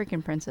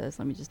freaking princess.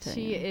 Let me just tell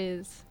She you.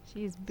 is.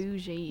 She's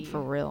bougie. For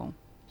real.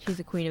 She's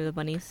the queen of the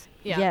bunnies.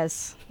 Yeah.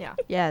 Yes. Yeah.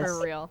 Yes.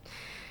 For real.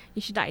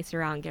 You should ice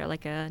her out and get her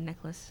like a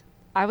necklace.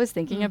 I was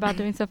thinking about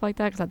doing stuff like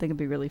that because I think it'd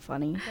be really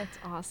funny. That's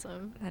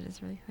awesome. That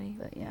is really funny.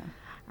 But yeah.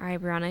 All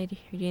right, Brianna, do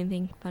you do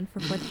anything fun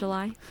for 4th of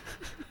July?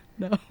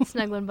 No.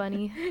 Snuggling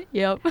Bunny.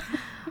 Yep.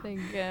 There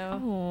you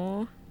go.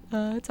 Oh.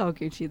 It's all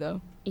Gucci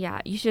though.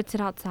 Yeah, you should sit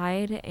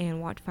outside and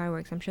watch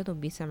fireworks. I'm sure there'll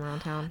be some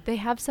around town. They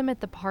have some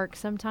at the park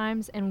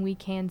sometimes, and we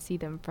can see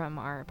them from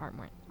our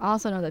apartment. I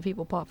also know that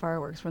people pop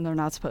fireworks when they're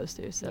not supposed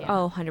to. So Yeah.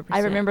 Oh, 100%. I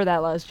remember that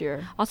last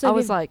year. Also, I if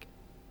was you- like,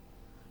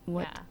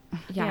 What?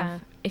 Yeah.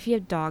 If you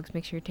have dogs,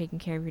 make sure you're taking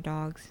care of your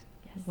dogs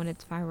Yes. when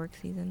it's fireworks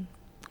season.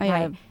 Oh,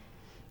 yeah. My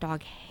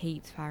dog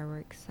hates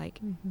fireworks, like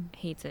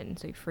hates it, and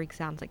so he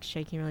freaks out and it's like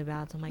shaking really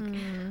bad. So I'm like,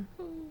 Mm.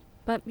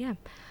 but yeah,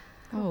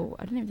 Oh,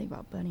 I didn't even think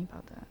about Bunny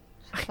about that.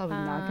 She's probably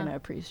not going to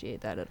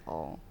appreciate that at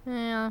all.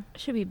 Yeah,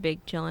 should be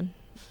big chilling.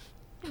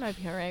 it might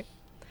be alright.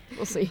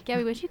 We'll see.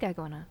 Gabby, what you got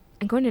going on?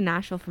 I'm going to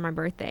Nashville for my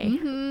birthday.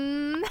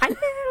 Mm-hmm. I know,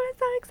 I'm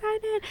so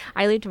excited.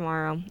 I leave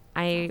tomorrow.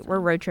 We're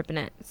road tripping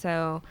it,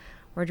 so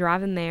we're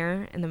driving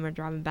there and then we're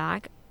driving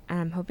back. And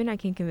I'm hoping I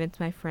can convince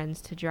my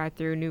friends to drive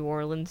through New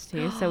Orleans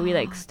too. So we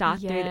like stop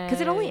through because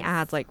it only Yes.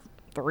 adds like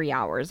 3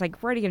 hours.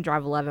 Like we're already gonna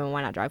drive 11.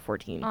 Why not drive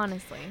 14?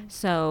 Honestly.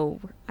 So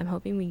I'm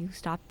hoping we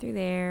stop through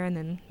there and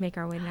then make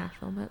our way to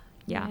Nashville. But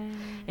yeah.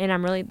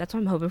 And that's why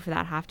I'm hoping for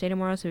that half day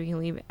tomorrow so we can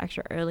leave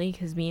extra early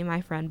because me and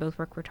my friend both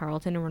work for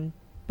Tarleton and we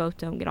both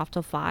don't get off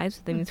till 5.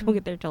 So that means we'll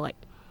get there till like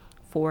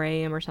 4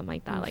 a.m. or something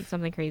like that, like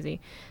something crazy.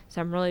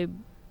 So I'm really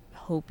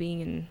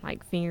hoping and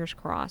like fingers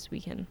crossed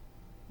we can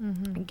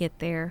get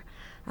there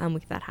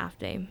with that half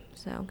day.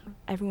 So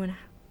everyone,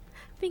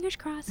 fingers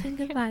crossed and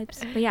good vibes.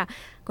 But yeah,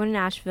 going to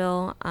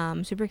Nashville.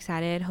 Super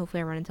excited.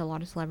 Hopefully I run into a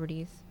lot of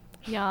celebrities.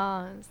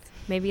 Yes.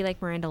 Maybe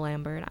like Miranda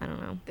Lambert. I don't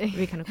know. It'd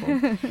be kind of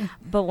cool.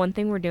 But one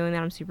thing we're doing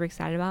that I'm super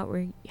excited about,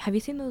 have you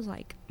seen those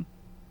like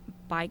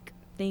bike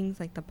things,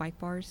 like the bike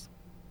bars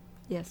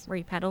Yes. where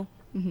you pedal?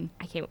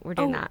 Mm-hmm. We're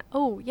doing that.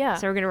 Oh, yeah.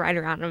 So we're going to ride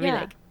around and yeah. be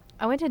like,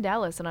 I went to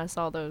Dallas and I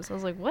saw those. I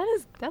was like,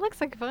 that looks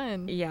like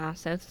fun. yeah.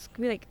 So it's going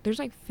to be like, there's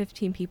like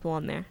 15 people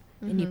on there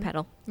and you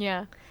pedal.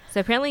 Yeah. So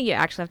apparently you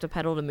actually have to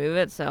pedal to move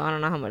it. So I don't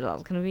know how much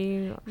that's going to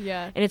be.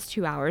 Yeah. And it's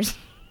 2 hours.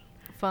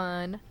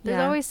 Fun. There's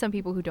Yeah. always some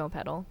people who don't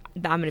pedal.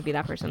 I'm going to be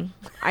that person.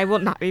 I will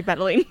not be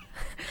pedaling.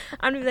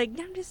 I'm going to be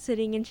like, I'm just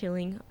sitting and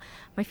chilling.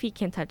 My feet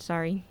can't touch,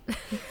 sorry.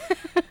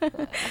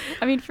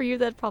 I mean, for you,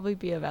 that'd probably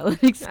be a valid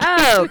excuse.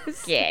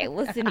 Okay,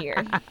 listen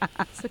here.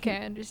 It's okay,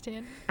 I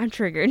understand. I'm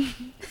triggered.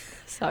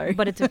 Sorry.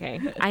 But it's okay.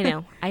 I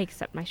know. I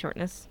accept my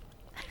shortness.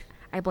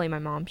 I blame my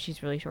mom.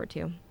 She's really short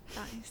too.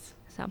 Nice.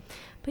 So,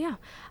 but yeah.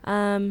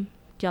 Do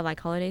y'all like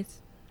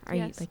holidays? Are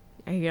Yes.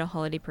 you a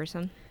holiday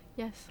person?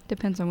 Yes.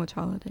 Depends on which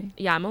holiday.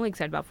 Yeah, I'm only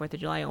excited about 4th of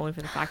July only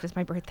for the fact it's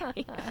my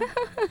birthday.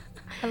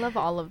 I love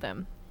all of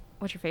them.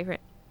 What's your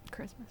favorite?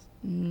 Christmas.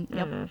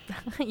 Yep.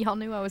 Y'all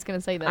knew I was going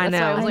to say that. I That's why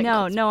know. I was I like,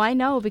 know. No, I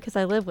know because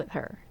I live with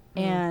her.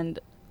 Mhm. And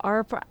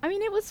I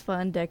mean, it was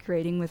fun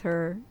decorating with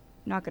her.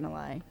 Not going to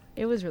lie.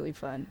 It was really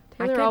fun.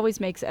 Taylor could- always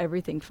makes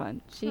everything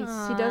fun. She does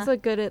Aw.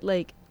 look good at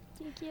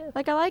Thank you.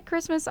 I like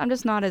Christmas. I'm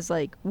just not as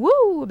like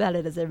woo about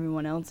it as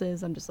everyone else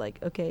is. I'm just like,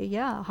 okay,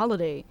 yeah,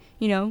 holiday,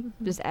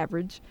 just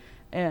average.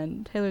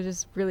 And Taylor's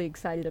just really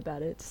excited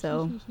about it.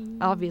 So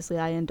obviously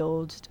I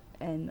indulged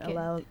and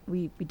Good.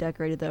 we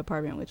decorated the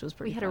apartment, which was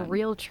pretty We had a fun.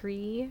 real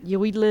tree. Yeah,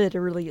 we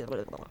literally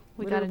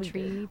We got a did.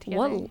 tree together.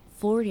 What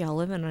floor do y'all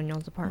live in on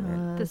y'all's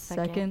apartment? The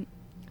second. second.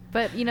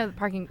 But, the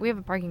parking, we have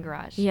a parking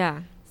garage.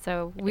 Yeah.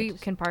 So we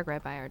just- can park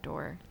right by our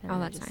door. And Oh,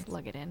 then that's just nice.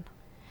 lug it in. And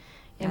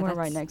Yeah, we're right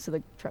that's- next to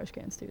the trash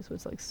cans too, so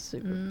it's like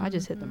super. I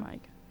just hit the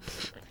mic.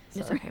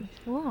 It's Sorry. okay.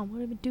 Wow, what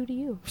did it do to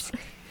you?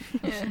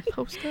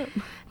 Post up.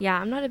 Yeah,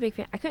 I'm not a big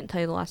fan. I couldn't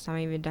tell you the last time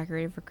I even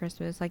decorated for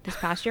Christmas. Like this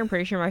past year, I'm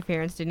pretty sure my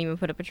parents didn't even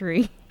put up a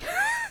tree.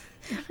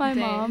 My Dang.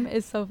 mom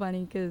is so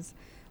funny because,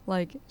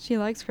 like, she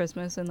likes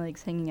Christmas and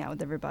likes hanging out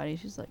with everybody.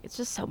 She's like, it's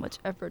just so much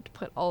effort to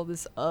put all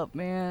this up,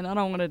 man. I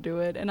don't want to do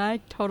it, and I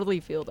totally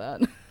feel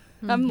that.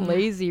 I'm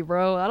lazy,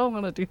 bro. I don't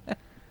want to do that.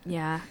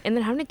 Yeah, and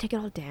then having to take it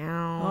all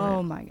down.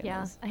 Oh my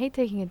Yeah, goodness. I hate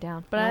taking it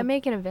down. But I Nope.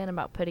 make an event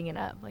about putting it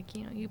up. Like,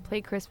 you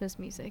play Christmas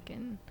music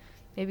and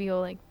maybe you'll,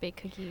 like, bake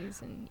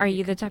cookies. And Are eat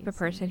you the type of cookies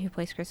person who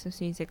plays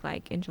Christmas music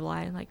like in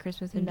July, like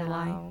Christmas in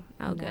July? No,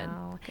 Oh, good.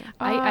 no. Okay.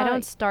 I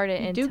don't start it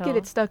You until... do get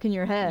it stuck in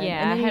your head, Yeah,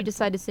 and I then you had-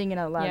 decide to sing it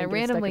out loud. Yeah, I and get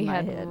it stuck randomly in my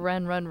had head.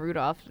 Run Run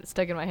Rudolph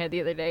stuck in my head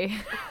the other day.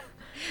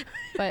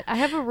 But I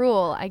have a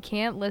rule. I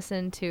can't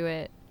listen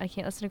to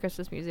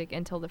Christmas music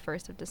until the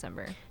 1st of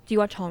December. Do you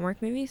watch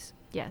Hallmark movies?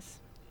 Yes.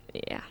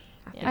 Yeah.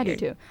 I do figured.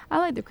 too. I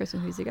like the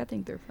Christmas music. I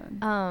think they're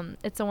fun.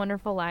 It's a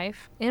Wonderful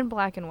Life in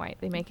black and white.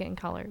 They make it in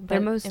color. They're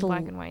But most in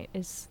black l- and white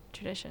is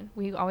tradition.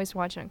 We always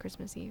watch it on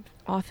Christmas Eve.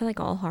 Oh, I feel like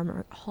all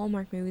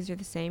Hallmark movies are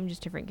the same,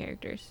 just different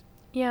characters.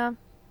 Yeah.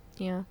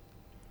 Yeah.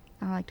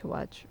 I like to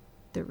watch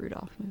the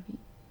Rudolph movie,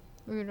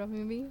 Rudolph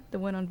movie? the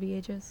one on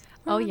VHS.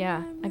 Oh,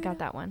 yeah. I got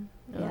that one.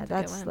 Oh, Yeah, a good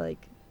that's one.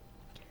 like.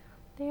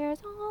 There's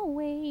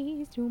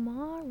always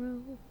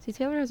tomorrow. See,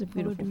 Taylor has a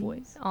beautiful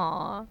voice.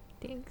 Aw,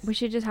 thanks. We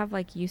should just have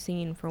like you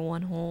singing for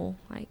one whole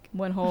like.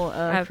 One whole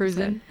Episode.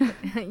 cruising.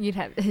 You'd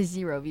have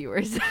 0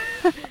 viewers.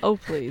 Oh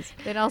please.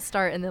 Then I'll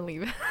start and then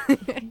leave.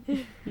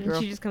 And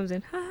Girl. she just comes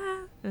in,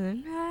 and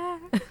then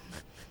It'd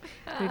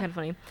be kind of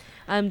funny. Do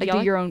Like, y'all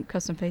do your own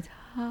custom face.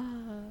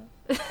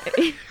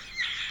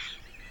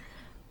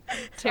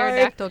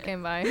 Pterodactyl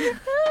came by.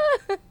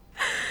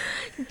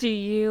 do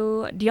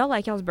y'all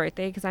like y'all's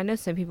birthday? Because I know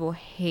some people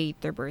hate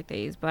their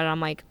birthdays, but I'm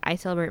like, I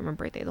celebrate my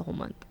birthday the whole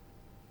month.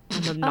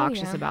 I'm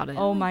obnoxious yeah. about it.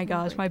 Oh like my my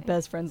gosh, my birthday.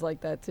 best friend's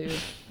like that too.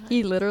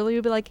 He literally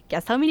would be like,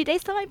 "Guess how many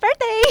days till my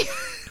birthday?"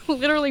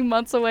 Literally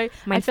months away.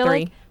 Mine's I feel 3.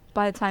 like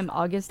by the time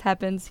August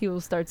happens, he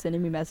will start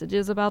sending me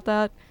messages about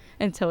that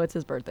until it's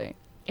his birthday.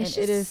 It's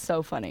And it is just-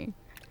 so funny.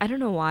 I don't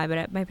know why,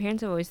 but my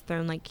parents have always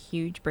thrown like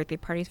huge birthday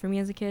parties for me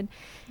as a kid.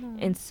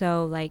 And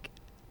so like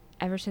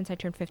ever since I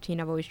turned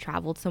 15, I've always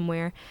traveled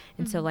somewhere.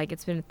 And so like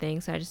it's been a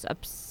thing. So I just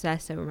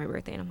obsess over my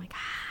birthday and I'm like,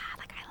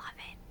 like I love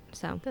it.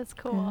 So That's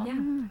cool.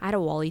 yeah, I had a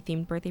Wally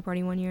themed birthday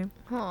party one year.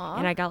 Aw.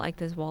 And I got like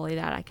this Wally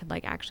that I could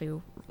like actually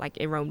like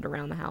it roamed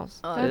around the house.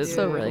 Oh, It was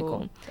so dude. really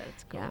cool.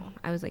 That's cool. Yeah,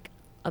 I was like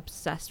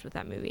obsessed with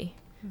that movie.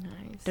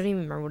 Nice. Don't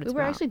even remember what it's We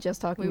were about. actually just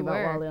talking We about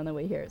were. Wally on the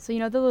way here. So, you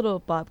know, the little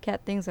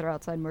bobcat things that are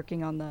outside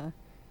working on the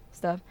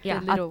stuff? Yeah.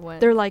 The little one.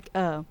 They're like,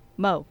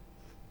 Mo.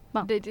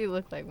 They do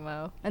look like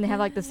Mo. And they have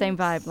like the same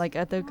vibe. Like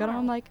at the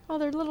I'm like, oh,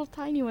 they're little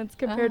tiny ones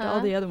compared to all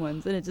Uh-huh. the other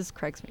ones. And it just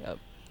cracks me up.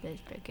 That's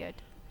pretty good.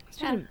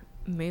 Speaking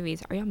of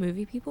movies, are y'all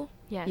movie people?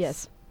 Yes.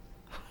 Yes.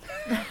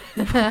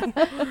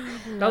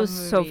 That was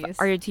so. Movies.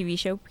 Are you TV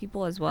show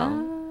people as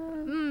well?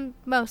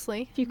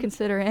 Mostly. If you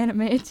consider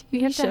anime a You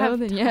TV have to show, have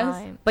then yes.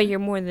 time. But you're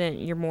more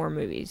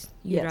movies.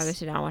 You'd Yes. rather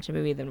sit down and watch a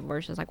movie than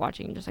versus like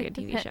watching just like a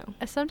TV show.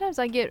 Sometimes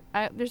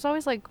there's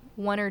always like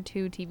one or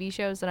two TV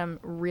shows that I'm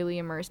really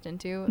immersed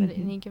into at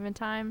any given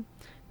time,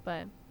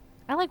 but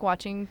I like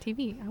watching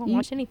TV. I won't You-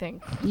 watch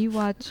anything. You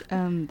watch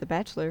The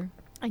Bachelor.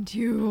 I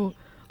do.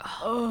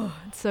 Oh,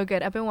 it's so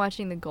good. I've been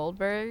watching The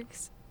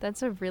Goldbergs.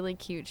 That's a really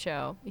cute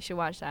show. You should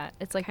watch that.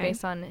 It's like Okay.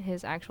 based on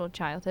his actual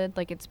childhood.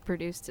 Like it's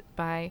produced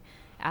by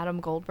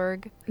Adam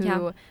Goldberg, who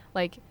Yeah.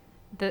 like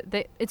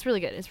it's really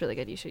good. It's really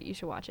good. You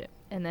should watch it.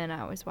 And then I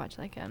always watch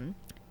like I've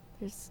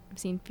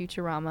seen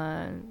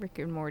Futurama and Rick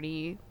and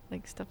Morty,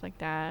 like stuff like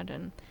that,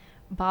 and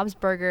Bob's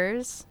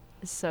Burgers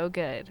is so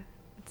good.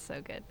 It's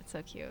so good. It's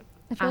so cute.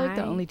 I feel like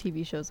the I- only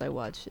TV shows I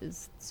watch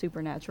is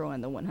Supernatural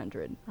and The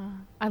 100.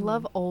 I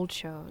love old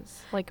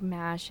shows like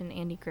MASH and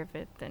Andy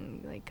Griffith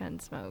and like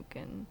Gunsmoke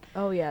and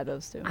Oh, yeah,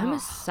 those two. I'm a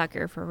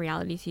sucker for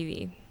reality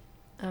TV.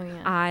 oh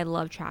yeah. I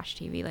love trash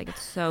TV. Like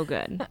it's so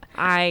good.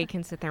 I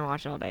can sit there and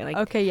watch it all day. Like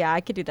Okay, yeah, I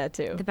could do that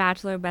too. The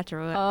Bachelor,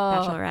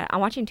 Bachelorette. I'm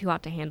watching Too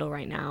Hot to Handle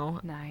right now.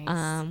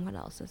 Nice. What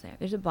else is there?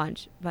 There's a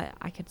bunch, but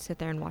I could sit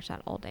there and watch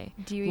that all day.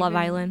 Do you Love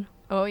even- Island.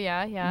 Oh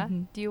yeah, yeah.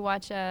 Mhm. Do you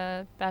watch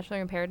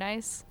Bachelor in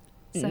Paradise?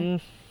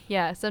 Mm.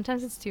 Yeah,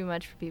 sometimes it's too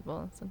much for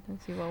people.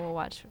 Sometimes people will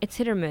watch. It's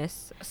hit or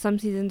miss. Some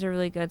seasons are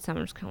really good. Some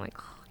are just kind of like,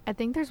 I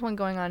think there's one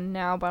going on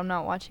now, but I'm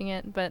not watching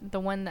it. But the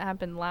one that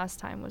happened last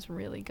time was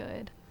really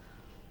good,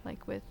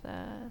 like with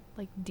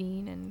like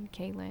Dean and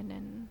Caitlin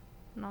and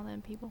all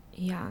them people.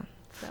 yeah.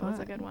 That was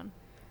a good Fun.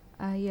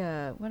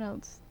 one. What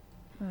else?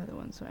 What other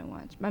ones do I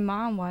watch? My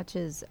mom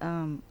watches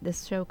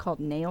this show called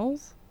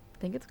Nails. I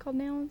think it's called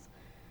Nails.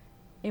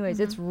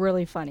 Anyways, it's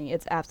really funny.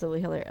 It's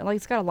absolutely hilarious. Like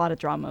it's got a lot of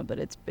drama, but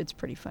it's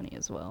pretty funny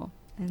as well.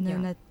 And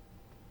then Yeah.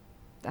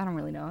 I don't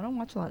really know. I don't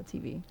watch a lot of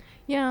TV.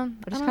 Yeah,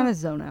 I just kind of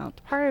zone out.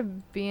 part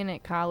of being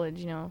at college.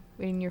 You know,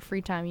 in your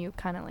free time, you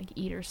kind of like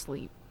eat or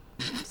sleep.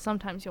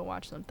 Sometimes you'll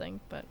watch something,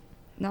 but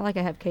Not like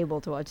I have cable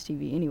to watch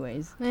TV,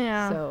 anyways.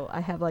 yeah. So I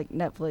have like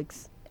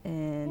Netflix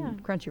and Yeah.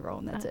 Crunchyroll,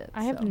 and that's I, it.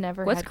 I have So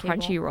never What's had cable.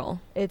 Crunchyroll?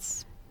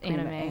 It's pretty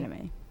much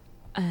Anime.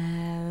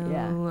 anime.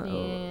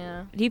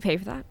 Yeah. Do you pay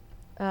for that?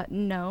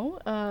 No.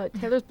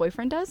 Taylor's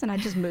boyfriend does, and I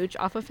just mooch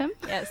off of him.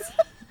 Yes.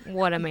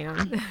 What a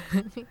man.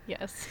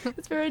 Yes.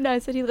 It's very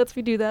nice that he lets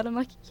me do that. I'm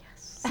like,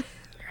 yes.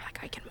 You're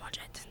like, I can watch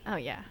it. Oh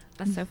yeah.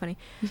 That's so funny.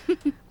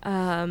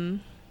 I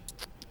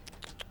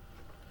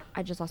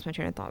just lost my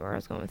train of thought where I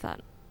was going with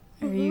that.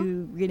 Are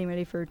you getting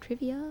ready for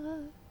trivia?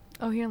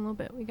 Oh, here in a little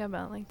bit. We got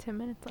about like 10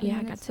 minutes left. Yeah, I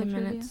got minutes 10 till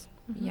trivia? minutes.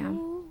 Yeah.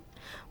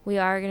 We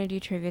are going to do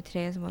trivia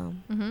today as well.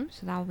 Mm-hmm.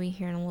 So that will be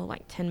here in a little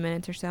like 10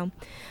 minutes or so.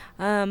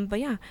 But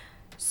yeah.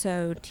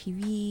 So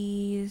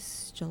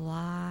TVs,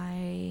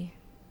 July.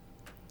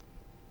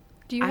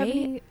 Do you have I-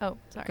 any? Oh,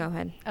 sorry. Go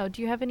ahead. Oh,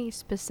 do you have any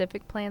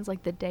specific plans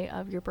like the day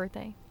of your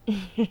birthday?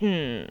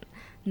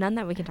 None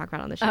that we can talk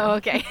about on the show. Oh,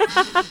 okay.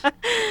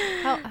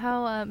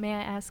 how may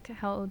I ask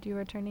how old you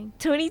are turning?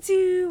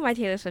 22, my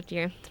Taylor Swift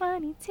year.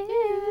 22.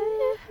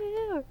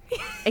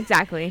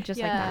 Exactly, just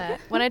like that.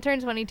 When I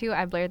turned 22,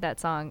 I blared that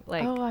song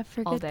like I all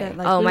forget day. that.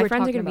 Like, Oh, we my were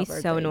friends are talking going to be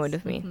about so birthdays. annoyed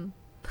with me. Mhm.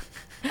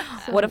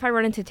 What if I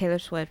run into Taylor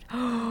Swift?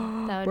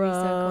 That would Bro, be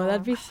so cool.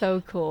 that'd be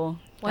so cool.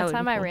 One that would be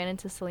time I cool. ran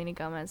into Selena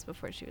Gomez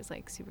before she was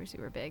like super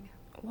super big.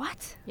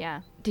 What?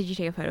 Yeah. Did you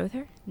take a photo with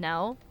her?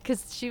 No,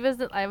 because she was.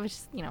 I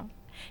was,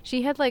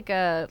 she had like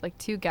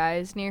two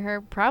guys near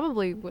her.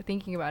 Probably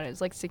thinking about it,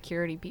 it's like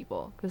security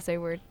people because they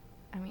were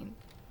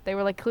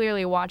like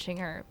clearly watching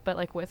her, but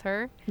like with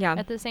her Yeah.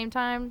 at the same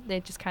time. They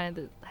just kind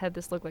of had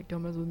this look like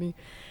don't mess with me,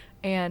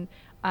 and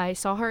I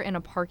saw her in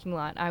a parking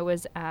lot. I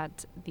was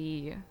at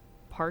the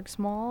Parks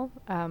Mall.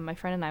 My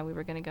friend and I, we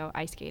were gonna go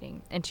ice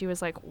skating, and she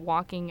was like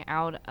walking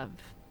out of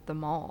the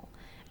mall,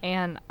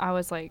 and I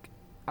was like,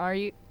 are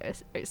you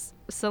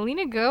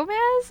Selena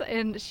Gomez?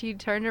 And she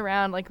turned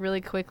around like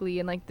really quickly,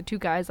 and like the two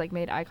guys like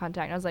made eye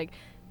contact, and I was like,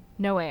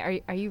 no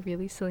way, are you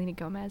really Selena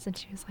Gomez? And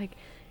she was like,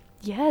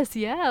 yes,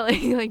 yeah,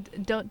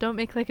 like don't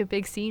make like a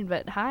big scene,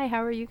 but hi,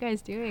 how are you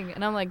guys doing?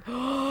 And I'm like,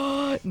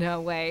 oh,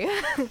 no way.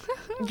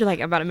 You're like,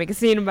 I'm about to make a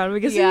scene. I'm about to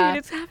make a Yeah. scene.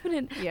 It's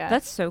happening. Yeah.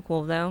 That's so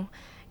cool, though.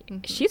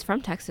 Mhm. She's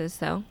from Texas,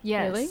 though.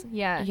 Yes. Really?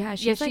 Yeah. Yeah, Yeah.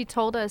 she's She like-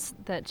 told us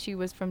that she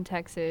was from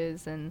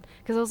Texas, and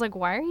because I was like,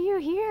 "Why are you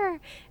here?"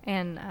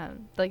 And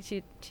like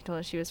she told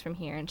us she was from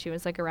here, and she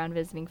was like around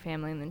visiting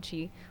family, and then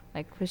she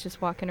like was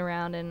just walking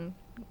around and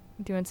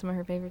doing some of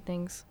her favorite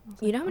things. I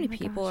was You like, know how "Oh many my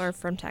people gosh." are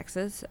from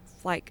Texas?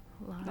 Like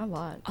A lot. a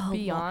lot.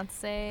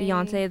 Beyonce.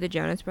 Beyonce, the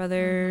Jonas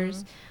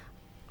Brothers.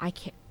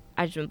 Mhm.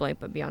 I just went blank,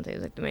 but Beyonce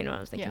was like the main one I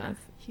was thinking Yeah. of.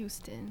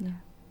 Houston. Yeah.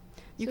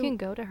 You So- can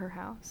go to her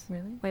house.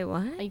 Really? Wait,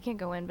 what? You can't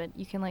go in, but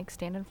you can like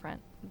stand in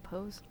front and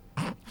pose.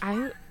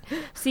 I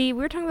see.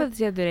 We were talking about this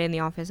the other day in the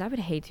office. I would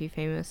hate to be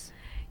famous.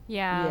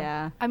 Yeah.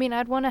 Yeah. I mean,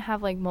 I'd want to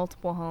have like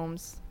multiple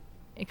homes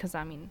because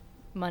I mean,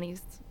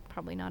 money's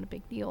probably not a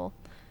big deal.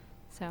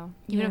 So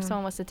even if Yeah.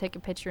 someone wants to take a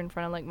picture in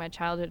front of like my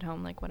childhood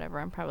home, like whatever,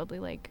 I'm probably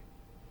like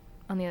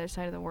on the other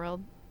side of the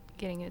world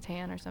getting a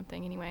tan or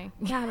something anyway.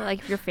 Yeah, but like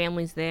if your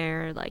family's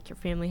there, like your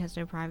family has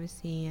no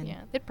privacy, and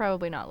Yeah, they'd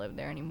probably not live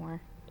there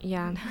anymore.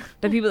 yeah.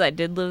 The people that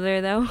did live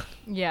there, though,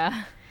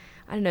 Yeah.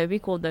 I don't know. It'd be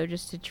cool though,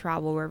 just to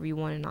travel wherever you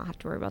want and not have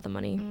to worry about the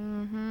money.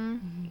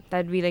 Mm-hmm.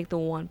 That'd be like the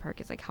one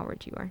perk. Is like how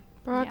rich you are.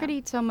 Bro, I Yeah. could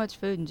eat so much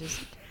food and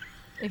just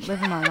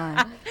living my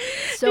life.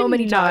 So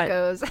many Not-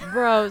 tacos.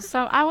 Bro,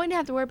 so I wouldn't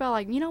have to worry about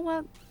like, you know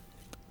what?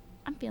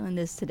 I'm feeling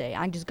this today.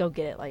 I can just go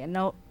get it. Like,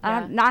 no, Yeah.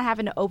 I'm not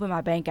having to open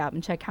my bank app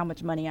and check how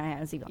much money I have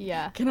and see. Like,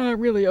 Yeah. can I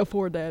really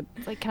afford that?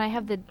 It's like, can I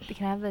have the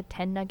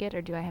 10 nugget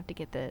or do I have to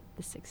get the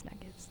 6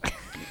 nuggets?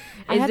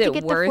 I Is have to it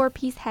get worth- the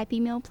 4-piece Happy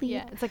Meal, please.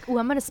 Yeah. It's like, oh,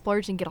 I'm gonna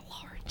splurge and get a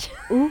large.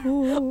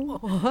 Ooh.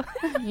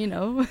 You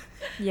know.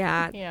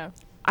 Yeah, Yeah.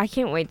 I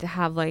can't wait to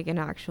have like an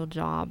actual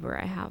job where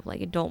I have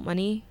like adult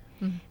money,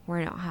 where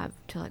I don't have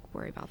to like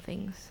worry about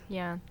things.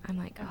 Yeah. I'm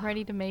like, I'm oh.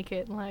 ready to make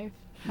it in life.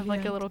 Have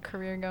like Yeah. a little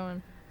career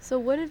going. So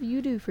what did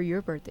you do for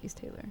your birthdays,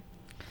 Taylor?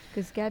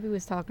 Because Gabby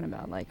was talking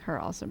about like her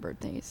awesome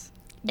birthdays.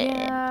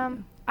 Yeah,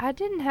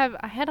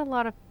 I had a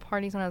lot of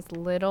parties when I was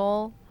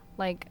little.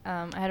 Like,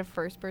 I had a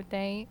first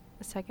birthday,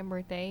 a second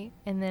birthday,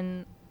 and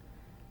then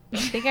I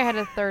think I had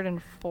a third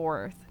and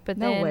fourth. But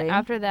No then way.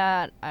 after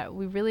that,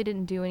 we really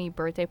didn't do any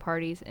birthday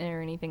parties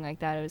or anything like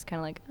that. It was kind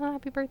of like, oh,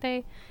 happy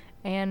birthday.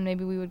 And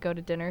maybe we would go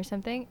to dinner or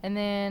something. And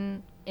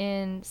then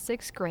in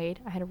 6th grade,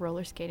 I had a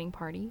roller skating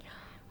party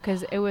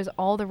because it was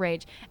all the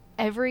rage.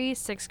 Every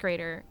 6th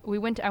grader, I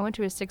went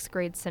to a 6th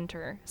grade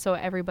center. So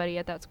everybody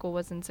at that school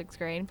was in 6th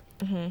grade.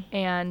 Mhm.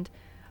 And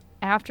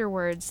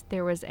afterwards,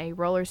 there was a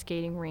roller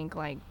skating rink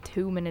like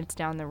 2 minutes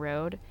down the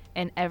road.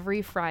 And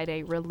every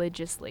Friday,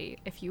 religiously,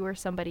 if you were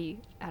somebody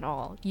at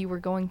all, you were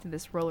going to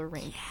this roller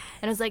rink.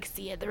 And I was like,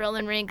 see you at the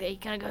roller rink. Are you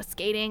going to go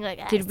skating?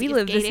 Like, Did we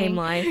live the same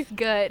life?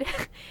 Good.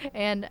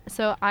 And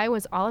so I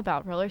was all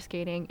about roller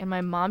skating. And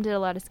my mom did a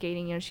lot of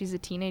skating. You know, she's a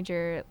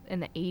teenager in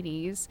the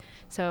 80s.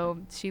 So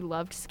she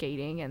loved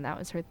skating. And that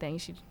was her thing.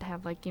 She'd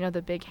have, like, you know,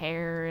 the big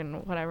hair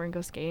and whatever and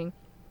go skating.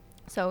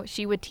 So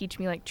she would teach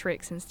me like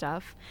tricks and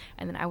stuff,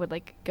 and then I would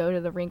like go to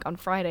the rink on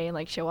Friday and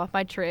like show off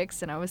my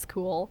tricks, and I was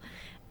cool.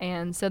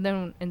 And so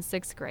then in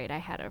 6th grade, I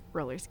had a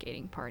roller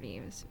skating party.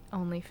 It was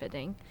only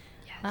fitting.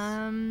 Yes.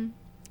 And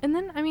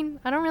then I mean,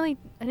 I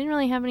didn't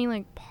really have any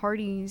like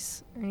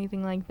parties or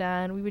anything like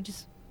that. We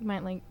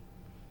might like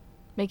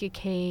make a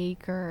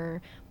cake,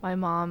 or my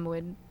mom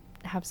would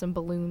have some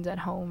balloons at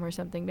home or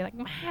something. Be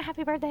like,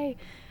 happy birthday.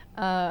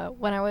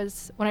 When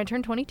I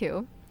turned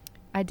 22.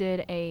 I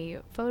did a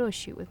photo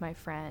shoot with my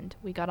friend.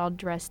 We got all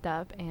dressed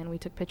up and we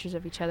took pictures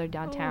of each other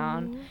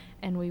downtown.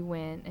 And we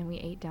went and we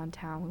ate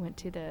downtown. We went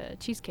to the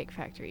Cheesecake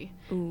Factory.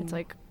 It's Ooh.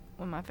 like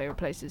one of my favorite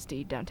places to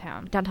eat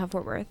downtown. Downtown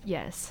Fort Worth.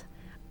 Yes.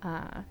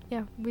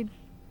 Yeah, we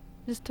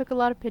just took a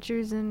lot of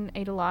pictures and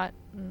ate a lot,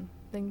 and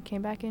then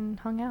came back and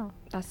hung out.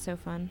 That's so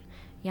fun.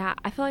 Yeah,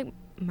 I feel like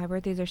my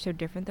birthdays are so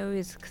different though,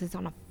 is because it's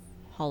on a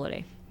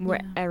holiday where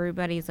Yeah.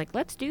 everybody's like,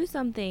 let's do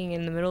something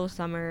in the middle of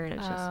summer, and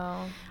it's just.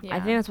 Oh, yeah. I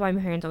think that's why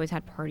my parents always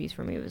had parties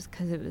for me, was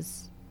because it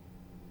was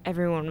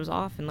everyone was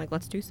off and like,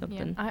 let's do Yeah,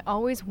 something. I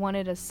always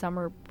wanted a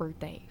summer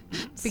birthday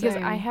because I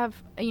Same.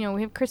 have, we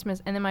have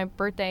Christmas, and then my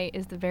birthday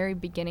is the very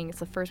beginning. It's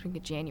the first week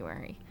of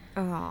January.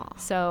 Oh.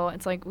 So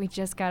it's like we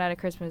just got out of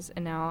Christmas,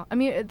 and now, I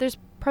mean, there's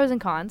pros and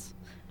cons.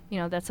 You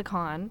know, that's a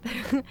con.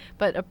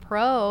 But a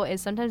pro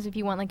is sometimes if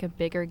you want like a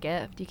bigger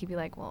gift, you could be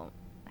like, well,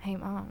 hey,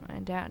 Mom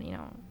and Dad,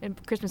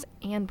 Christmas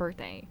and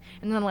birthday.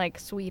 And then like,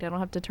 sweet, I don't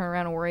have to turn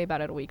around and worry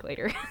about it a week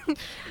later.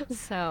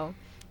 So,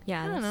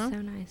 Yeah, I don't that's know.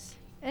 so nice.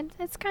 and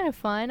it's kind of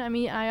fun. I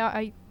mean,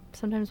 I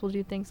sometimes will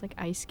do things like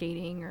ice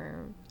skating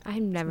or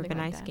I've never Something been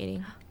like ice that.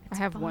 skating. I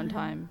have one fun.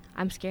 time.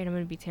 I'm scared I'm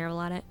going to be terrible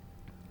at it.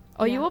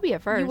 Oh, Yeah. you will be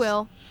at first. You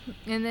will.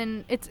 And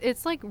then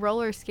it's like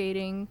roller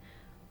skating,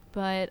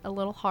 but a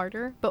little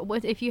harder. But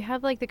if you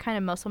have like the kind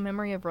of muscle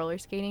memory of roller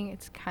skating,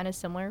 it's kind of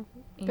similar.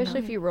 Especially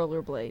if you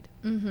rollerblade.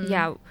 Mm-hmm.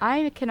 Yeah.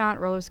 I cannot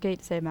roller skate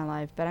to save my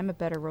life, but I'm a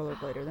better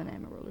rollerblader than I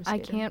am a roller skater. I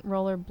can't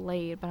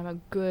rollerblade, but I'm a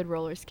good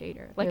roller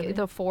skater. Like Really?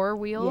 the 4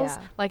 wheels,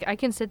 Yeah. like I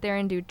can sit there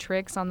and do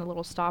tricks on the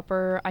little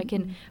stopper. I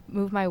can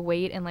move my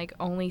weight and like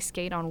only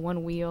skate on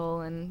 1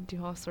 wheel and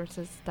do all sorts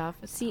of stuff.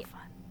 It's See, so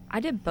fun. I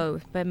did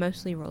both, but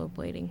mostly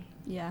rollerblading.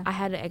 Yeah.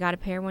 I got a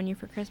pair one year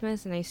for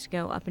Christmas, and I used to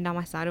go up and down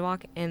my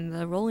sidewalk, and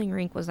the rolling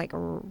rink was like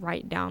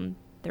right down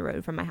the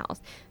road from my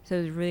house, so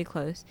it was really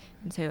close.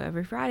 And so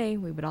every Friday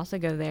we would also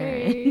go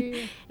there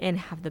and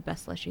have the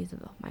best slushies of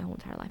my whole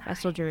entire life. I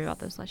still dream about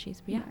those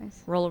slushies. But yeah,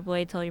 Nice.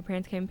 rollerblade till your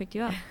parents came and picked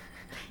you up.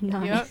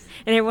 Nice. Yep.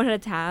 And everyone had a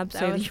tab, That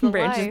so was your the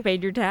parents just life.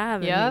 paid your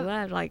tab. Yep. And you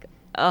left. Like,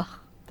 ugh,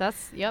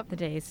 Yep. the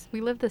days.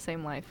 We live the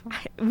same life.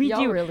 We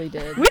Y'all do. really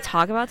did. We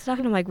talk about stuff,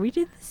 and I'm like, we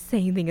did the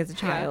same thing as a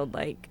child.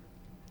 Like,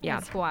 yeah,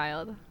 It's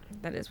wild.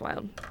 that is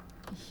wild.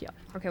 Yeah.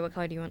 Okay, what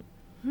color do you want?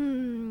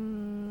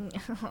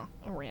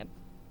 Red.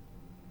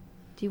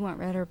 Do you want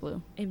red or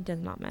blue? It does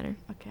not matter.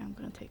 Okay, I'm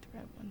gonna take the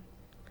red one.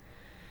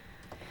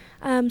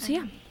 So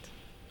yeah,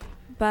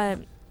 but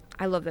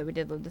I love that we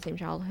did live the same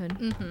childhood.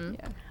 Mm-hmm.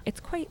 Yeah. It's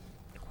quite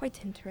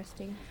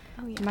interesting.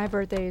 Oh yeah. My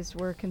birthdays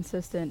were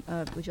consistent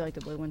of. Would you like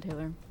the blue one,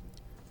 Taylor?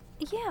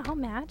 Yeah, I'll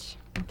match.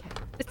 Okay.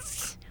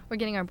 We're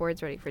getting our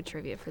boards ready for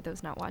trivia for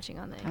those not watching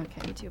on the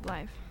Okay. YouTube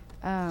live.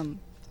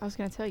 I was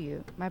gonna tell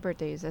you my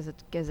birthdays as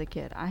a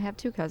kid. I have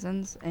 2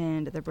 cousins,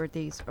 and their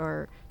birthdays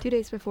are 2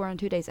 days before and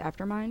 2 days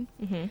after mine.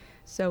 Mm-hmm.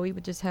 So we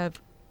would just have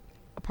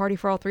a party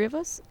for all 3 of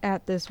us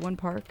at this one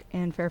park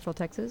in Fairfield,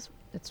 Texas.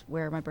 That's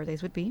where my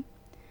birthdays would be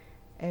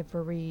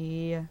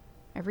every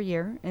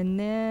year. And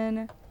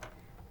then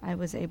I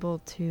was able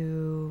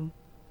to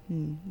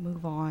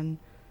move on.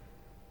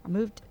 I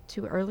moved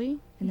too early,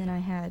 and then I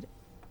had,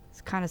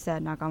 it's kind of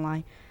sad, not gonna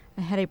lie,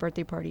 I had a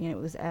birthday party, and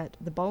it was at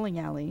the bowling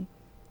alley,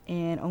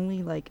 and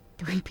only like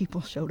 3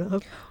 people showed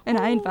up, and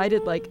I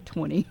invited like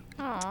 20.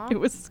 Aww. It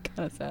was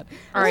kind of sad.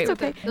 All right, It's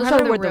okay. those Probably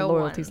are the where the real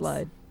loyalties ones.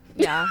 lied.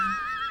 Yeah.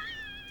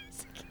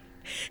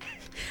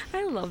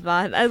 I love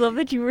that. I love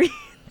that you were.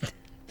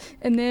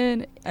 And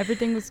then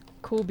everything was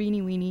cool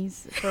beanie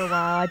weenies for a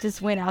while. I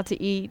just went out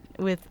to eat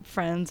with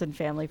friends and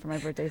family for my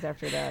birthdays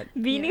after that.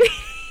 Beanie.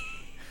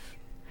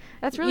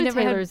 That's You really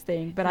never had- Taylor's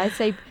thing, but I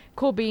say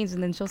cool beans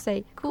and then she'll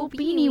say Cool cool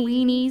beanie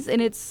weenies,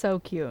 and it's so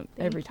cute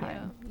every Thank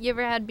time. You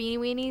ever had beanie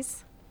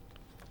weenies?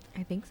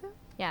 I think so.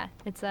 Yeah,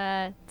 it's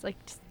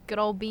like just good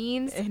old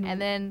beans, And-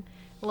 and then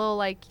a little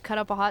like you cut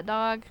up a hot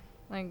dog,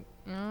 like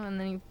and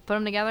then you put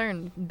them together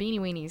and beanie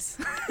weenies.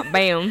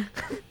 Bam.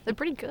 They're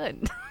pretty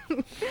good.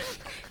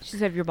 She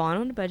said, if you're balling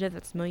on a budget,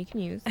 that's the meal you can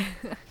use.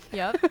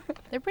 Yep,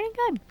 they're pretty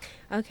good.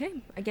 Okay,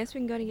 I guess we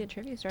can go and get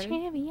trivia started.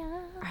 Trivia.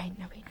 All right,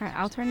 no, wait. All right,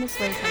 I'll turn this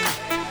way.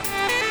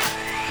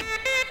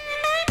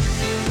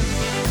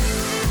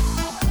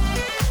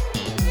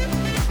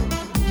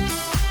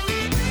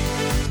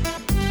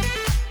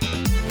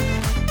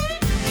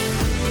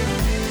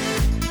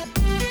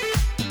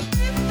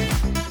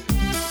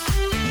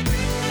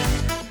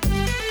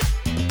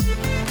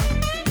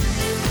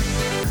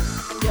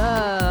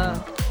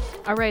 Yeah.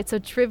 All right, so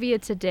trivia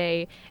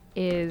today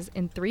is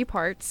in 3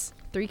 parts,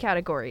 3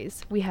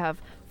 categories. We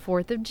have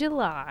 4th of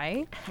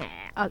July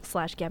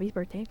 / Gabby's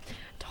birthday,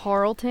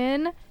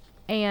 Tarleton,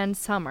 and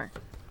summer.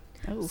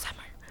 Oh,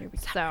 Summer. here we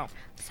go. So,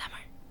 Summer.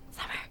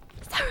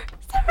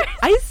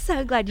 I'm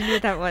so glad you knew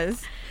what that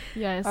was.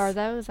 yes. Or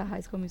that was a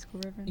High School Musical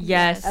reference.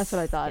 Yes. That's what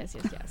I thought.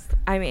 Yes.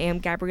 I am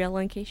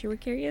Gabriella, in case you were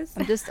curious.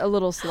 I'm just a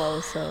little slow,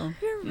 so.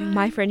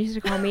 My friend used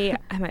to call me,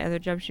 at my other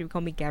job, she would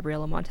call me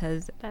Gabriella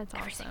Montez That's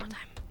every awesome. single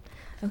time.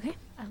 Okay.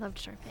 I loved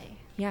Sharpay.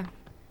 Yeah.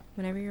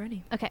 Whenever you're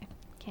ready. Okay.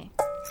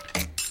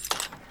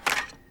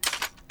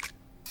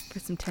 For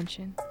some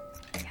tension.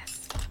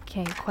 Yes.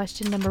 Okay,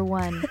 question number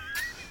 1.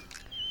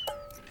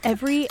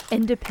 Every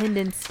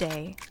Independence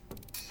Day,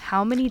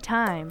 how many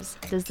times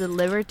does the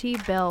Liberty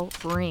Bell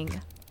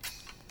ring?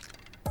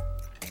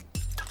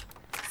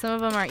 Some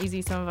of them are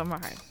easy, some of them are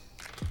hard.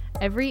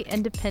 Every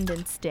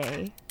Independence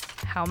Day,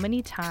 how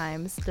many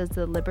times does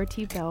the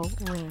Liberty Bell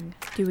ring?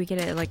 Do we get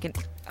it like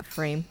a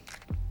frame?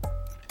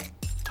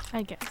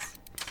 I guess.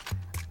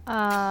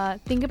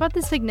 Think about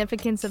the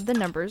significance of the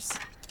numbers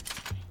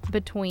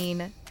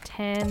between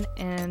 10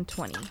 and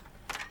 20.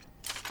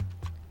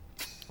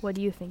 What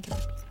do you think it would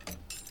be?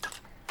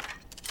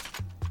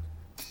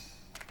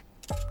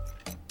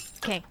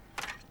 Okay.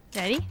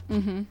 Ready?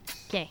 Mm-hmm.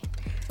 Okay.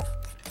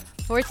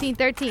 14,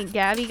 13.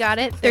 Gabby got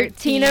it.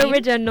 13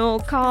 original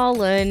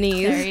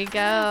colonies. There you go.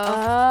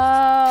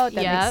 Oh, that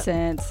Yep. makes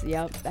sense.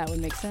 Yep, that would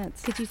make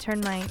sense. Could you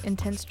turn my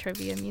intense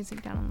trivia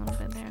music down a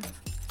little bit there?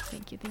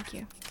 Thank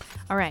you.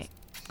 All right.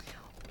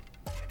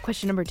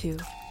 Question number 2.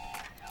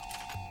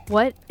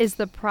 What is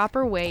the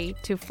proper way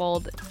to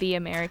fold the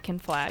American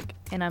flag?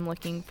 And I'm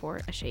looking for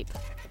a shape.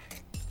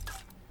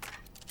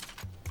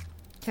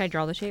 Can I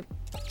draw the shape?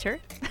 Sure.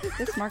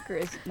 This marker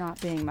is not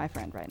being my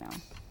friend right now.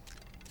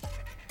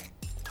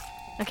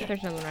 Okay.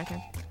 There's another one right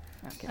there.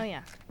 Okay. Oh,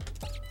 yeah.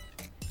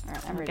 All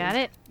right, I'm ready. Got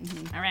it?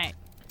 Mm-hmm. All right.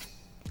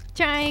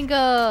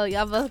 Triangle.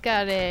 Y'all both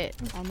got it.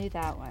 I knew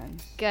that one.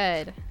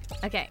 Good.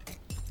 Okay.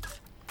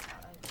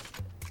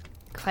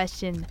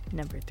 Question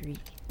number 3.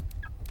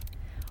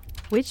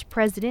 Which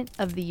president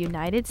of the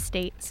United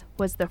States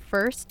was the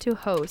first to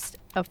host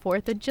a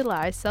 4th of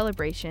July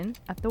celebration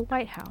at the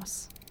White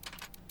House?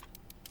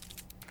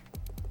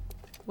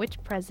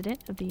 Which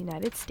president of the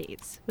United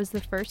States was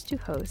the first to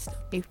host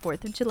a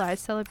 4th of July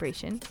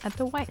celebration at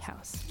the White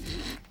House?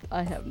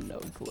 I have no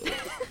clue.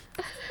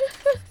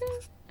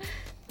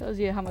 Tells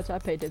you how much I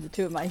paid attention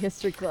to in my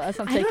history class.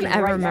 I'm I don't taking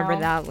ever right remember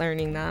now. that,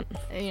 learning that.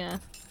 Yeah.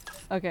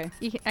 Okay.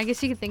 I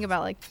guess you could think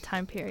about like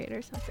time period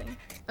or something.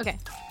 Okay.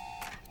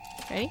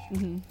 Ready?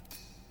 Mm-hmm.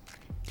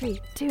 3,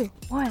 2,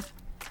 1.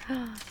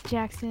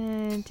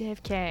 Jackson,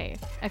 JFK.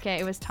 Okay,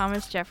 it was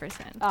Thomas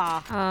Jefferson.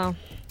 Ah, Oh,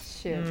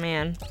 shit.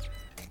 man.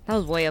 That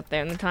was way up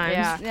there in the times.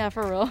 Yeah. Yeah,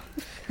 for real.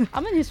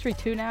 I'm in history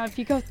 2 now. If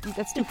you go,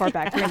 that's too far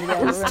back for me to be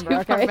able to It's remember.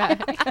 too far Okay.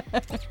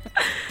 back.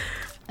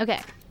 Okay,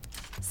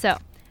 so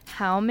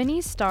how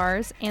many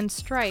stars and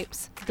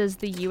stripes does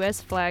the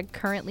U.S. flag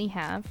currently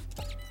have?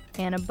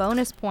 And a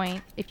bonus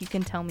point if you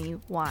can tell me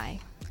why.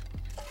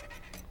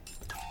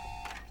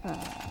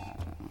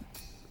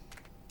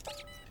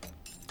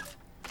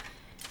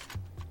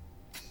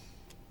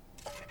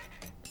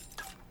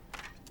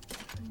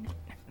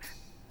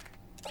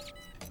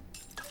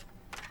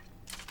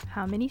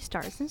 How many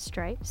stars and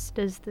stripes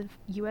does the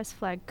U.S.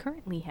 flag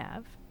currently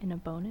have? And a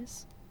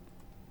bonus,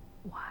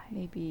 why?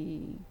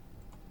 Maybe.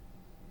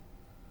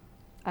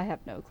 I have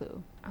no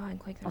clue. Oh, I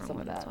clicked the I'll wrong sum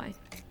one, it that's up. why.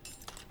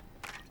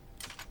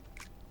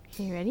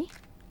 Okay, you ready?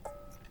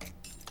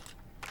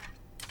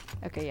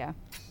 Okay, yeah.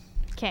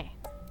 Okay.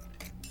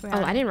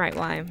 Oh, I didn't write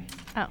why.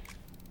 Oh.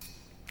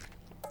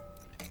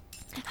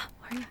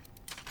 Where are you?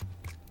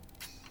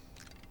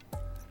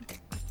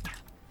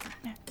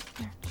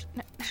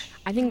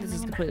 I think this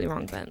is completely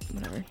wrong, but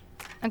whatever.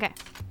 Okay.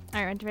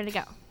 All right, ready to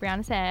go.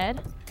 Brianna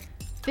said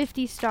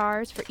 50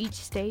 stars for each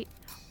state,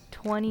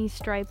 20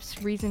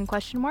 stripes, reason,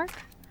 question mark.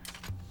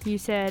 You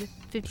said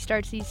 50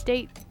 stars each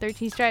state,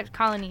 13 stripes,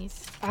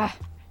 colonies. Ah,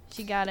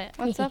 She got it.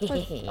 what's up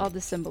with all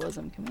this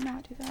symbolism? Can we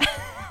not do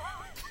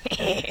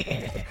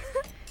that?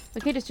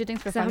 Okay, just do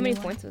things for So fun. how many you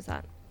want. points was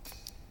that?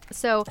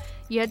 So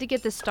you had to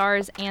get the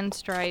stars and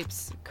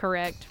stripes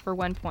correct for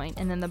 1 point,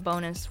 and then the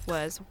bonus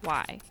was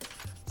why.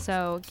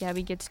 So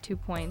Gabby gets 2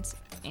 points,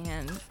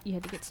 and you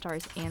had to get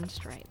stars and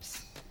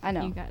stripes. I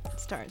know. You got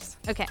stars.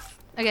 Okay.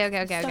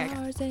 Okay.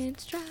 Stars and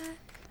stripes.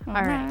 All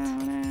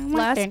right.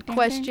 Last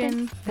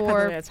question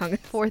for That song.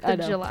 4th I of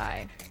know.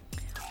 July.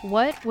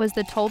 What was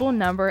the total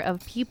number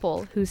of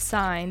people who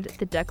signed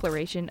the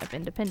Declaration of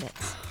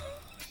Independence?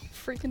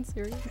 Freaking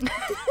serious.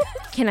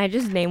 Can I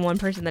just name one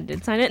person that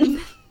did sign it?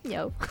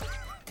 Yo.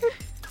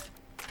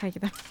 Can I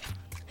get that?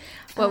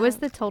 What was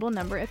the total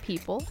number of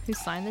people who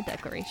signed the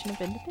Declaration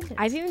of Independence?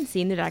 I've even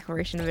seen the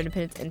Declaration of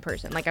Independence in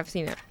person. Like, I've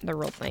seen it, the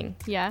real thing.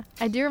 Yeah,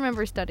 I do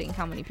remember studying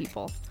how many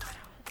people.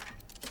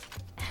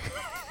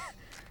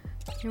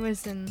 It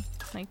was in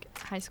like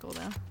high school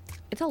though.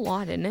 It's a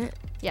lot, isn't it?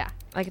 Yeah.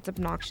 Like, it's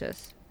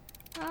obnoxious.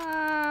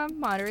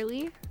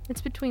 Moderately.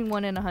 It's between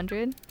 1 and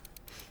 100.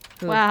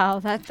 Wow,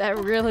 that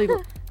really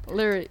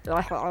literally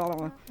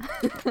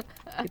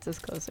gets us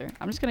closer.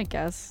 I'm just gonna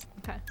guess.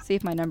 Okay. See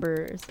if my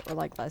numbers are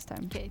like last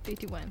time. Okay, 3,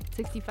 2, 1.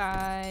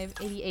 65,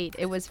 88.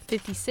 It was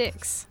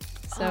 56.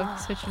 So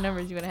switch your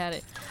numbers, you would have had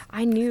it.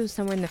 I knew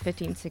somewhere in the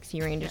 15,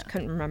 60 range. Just Yeah.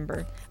 couldn't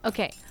remember.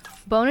 Okay,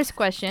 bonus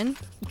question.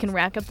 You can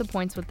rack up the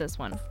points with this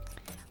one.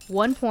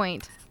 1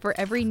 point for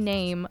every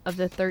name of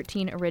the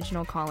 13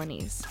 original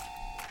colonies.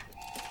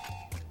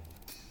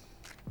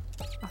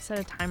 I'll set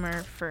a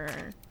timer for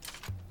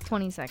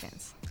 20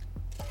 seconds.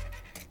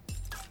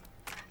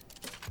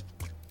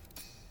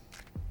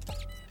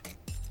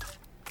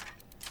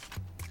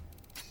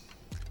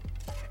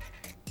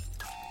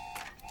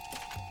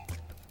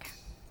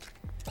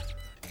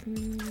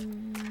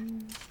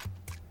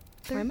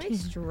 Why am I 13.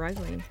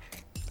 struggling?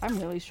 I'm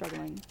really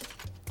struggling.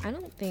 I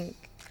don't think.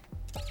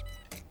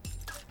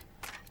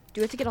 Do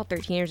we have to get all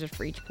 13 or just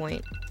for each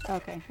point?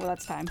 Okay, well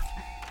that's time.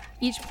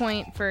 Each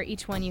point for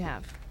each one you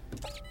have.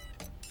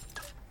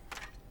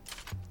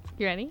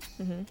 You ready?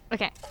 Mm-hmm.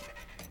 Okay.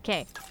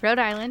 Okay. Rhode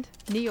Island,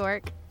 New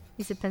York,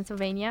 you said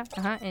Pennsylvania,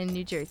 and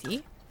New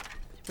Jersey.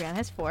 Brianna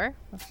has 4.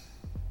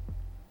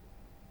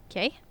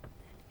 Okay.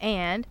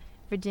 And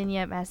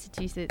Virginia,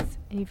 Massachusetts,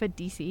 and you put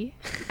DC.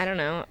 I don't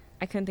know.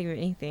 I couldn't think of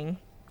anything.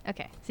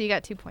 Okay, so you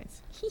got 2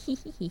 points.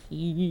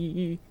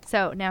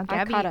 So now I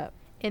Gabby, caught up.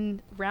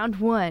 in round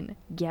 1,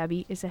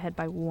 Gabby is ahead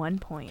by 1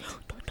 point.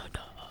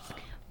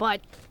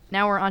 But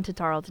now we're on to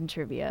Tarleton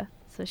trivia,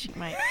 so she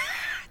might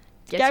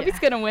get Gabby's ya.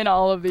 gonna win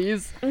all of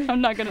these.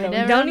 I'm not gonna I know.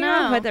 never Don't know.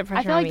 even put that pressure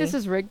I feel on like me. this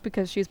is rigged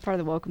because she's part of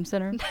the Welcome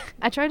Center.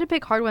 I tried to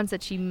pick hard ones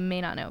that she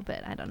may not know,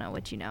 but I don't know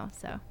what you know.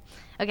 So,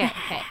 okay,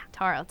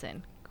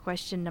 Tarleton.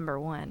 Question number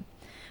 1: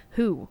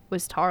 Who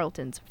was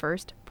Tarleton's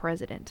first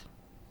president?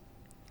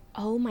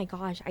 Oh my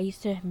gosh. I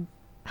used to.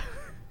 This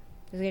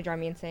is going to drive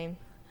me insane.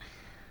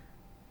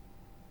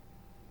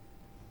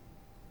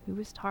 Who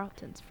was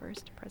Tarleton's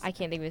first president? I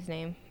can't think of his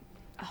name.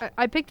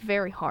 I picked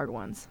very hard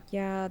ones.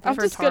 Yeah, I'm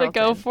for just going to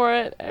go Tarleton. for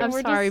it. I'm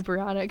sorry,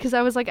 Brianna, because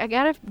I was like, I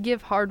gotta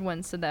give hard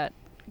ones so that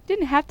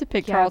Didn't have to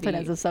pick Gabby. Tarleton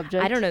as a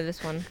subject. I don't know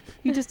this one.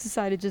 You just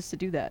decided just to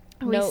do that.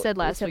 we No, said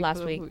last we said week. last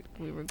but week.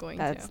 we were going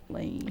That's to.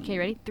 lame. Okay,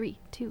 ready? 3,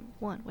 2,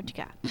 1. What you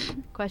got?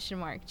 Question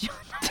mark.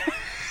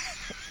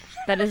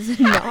 That is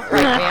not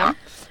right, ma'am.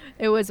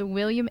 It was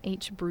William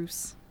H.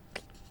 Bruce.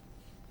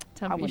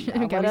 Tell I me- would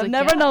Gabby's have like,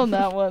 never yeah. known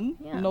that one.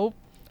 Yeah. Nope.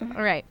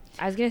 All right.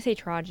 I was gonna say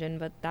Trajan,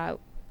 but that's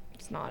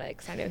not it.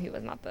 'Cause I know he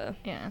was not the.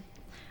 Yeah.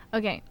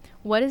 Okay.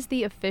 What is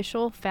the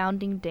official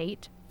founding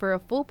date? For a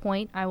full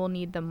point, I will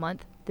need the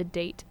month, the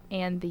date,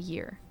 and the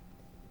year.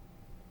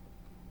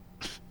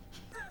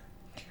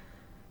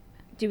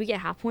 Do we get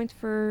half points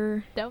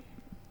for? Nope.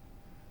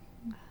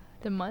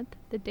 The month,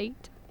 the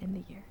date, and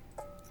the year.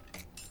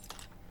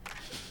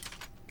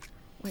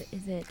 What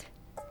is it?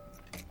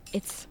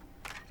 It's.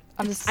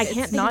 I'm just. I It's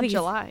can't think not of these-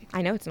 July.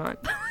 I know it's not.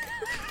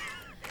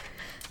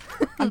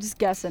 I'm just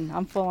guessing.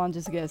 I'm full on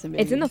just guessing.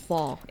 Baby. It's in the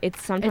fall.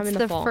 It's sometime It's in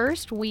the fall.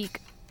 first week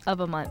of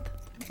a month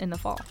in the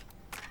fall.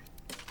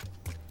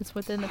 It's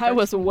within the I first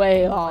was week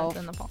way of a month off.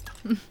 in the fall.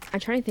 I'm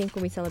trying to think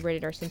when we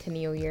celebrated our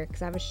centennial year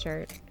because I have a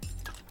shirt.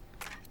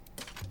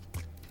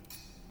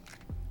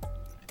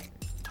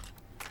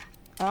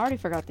 I already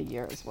forgot the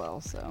year as well,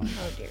 so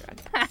Oh dear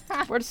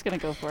God. we're just gonna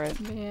go for it.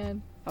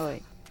 Man. Oh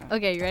wait.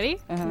 Okay, you ready?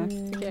 Uh huh.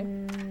 Okay.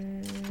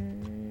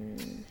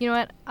 Mm, You know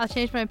what? I'll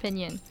change my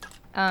opinion.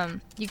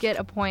 You get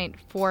a point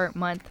for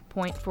month,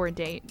 point for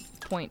date,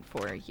 point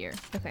for year.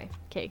 Okay.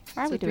 Okay,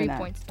 Why are so we doing 3 that?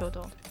 points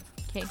total.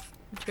 Okay,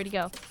 which way to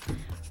go?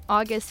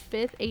 August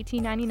 5th,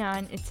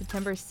 1899. It's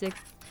September 6th,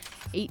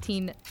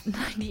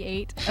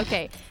 1898.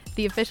 Okay,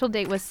 the official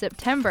date was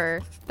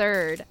September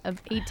 3rd of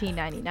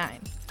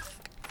 1899.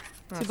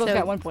 So we both So-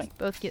 got 1 point.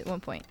 Both get 1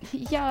 point.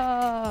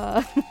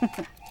 Yeah.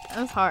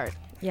 That was hard.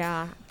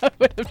 Yeah. I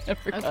would have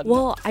never gotten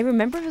Well, I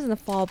remember it was in the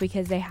fall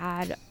because they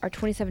had our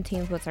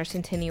 2017 was our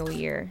centennial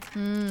year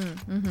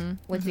Mm-hmm.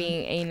 with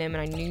being A&M, and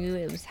I knew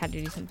it was had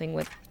to do something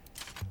with.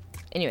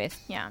 Anyways,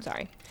 Yeah.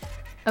 sorry.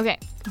 Okay,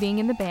 being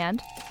in the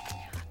band.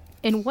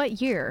 In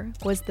what year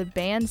was the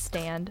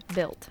bandstand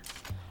built?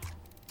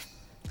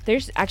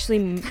 There's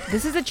actually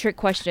this is a trick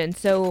question.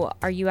 So,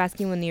 are you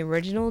asking when the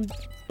original,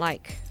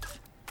 like,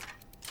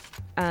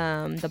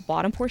 the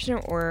bottom portion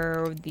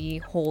or the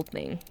whole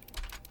thing?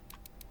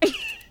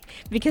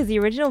 Because the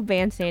original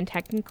bandstand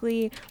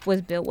technically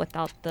was built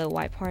without the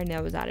white part, and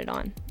that was added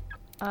on.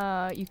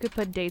 You could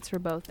put dates for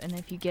both, and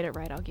if you get it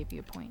right, I'll give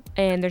you a point.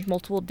 And there's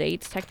multiple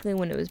dates technically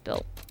when it was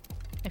built.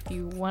 If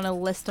you want to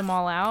list them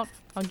all out,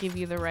 I'll give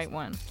you the right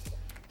one.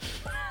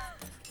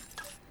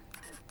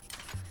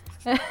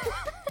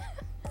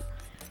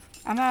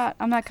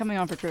 I'm not coming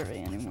on for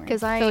trivia anymore.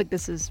 'Cause I I- feel like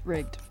this is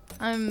rigged.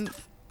 I'm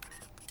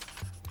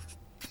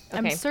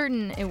Okay.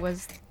 certain it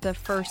was the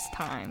first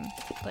time,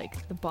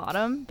 like the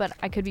bottom, but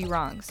I could be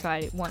wrong, so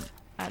I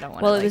don't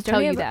want Well, to it was tell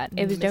you donated. that. It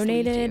and was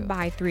mislead donated you.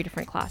 by 3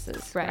 different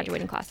classes, Right.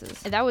 graduating classes.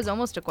 That was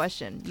almost a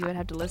question. You would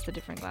have to list the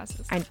different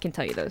classes. I can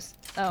tell you those.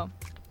 Oh,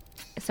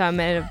 So I'm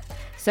gonna.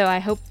 So I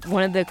hope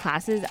one of the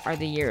classes are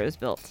the year it was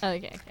built.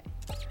 okay.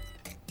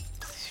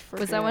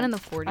 Was that one in the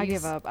 40s? I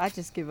give up. I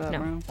just give up, No.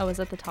 bro. Oh, was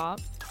that the top?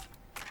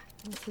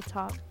 What's the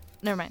top?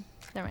 Never mind.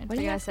 What We're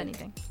do you gonna have say to-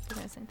 anything. We're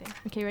gonna say anything.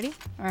 Okay, ready?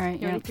 All right.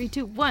 You Yeah. ready? 3,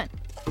 2, 1.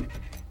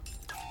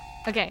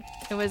 Okay,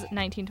 it was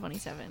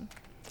 1927.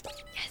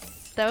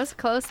 Yes. That was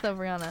close though,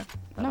 Brianna.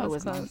 That No, it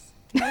was was not. close.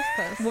 That was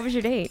close. What was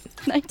your date?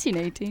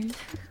 1918.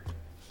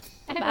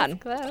 It bad. was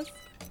close.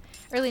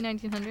 Early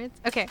 1900s.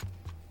 Okay.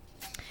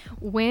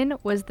 When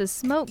was the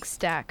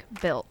smokestack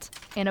built?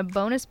 And a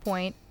bonus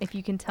point if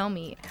you can tell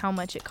me how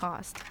much it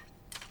cost.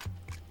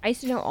 I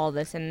used to know all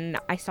this, and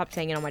I stopped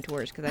saying it on my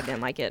tours because I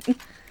didn't like it.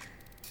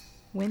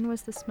 When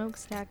was the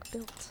smokestack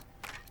built?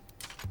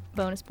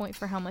 Bonus point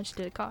for how much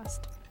did it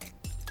cost?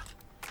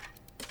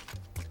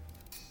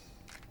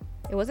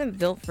 It wasn't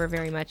built for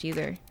very much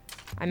either.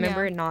 I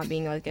remember Yeah. it not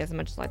being like as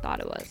much as I thought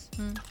it was.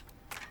 Hmm.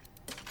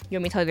 You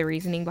want me to tell you the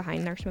reasoning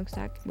behind our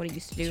smokestack? What it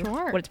used to do?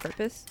 Sure. What its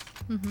purpose?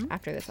 Mm-hmm.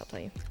 After this, I'll tell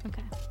you.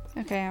 Okay.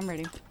 Okay, I'm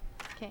ready.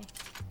 Okay.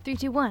 3,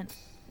 2, 1.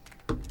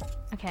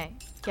 Okay.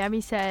 Gabby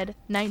said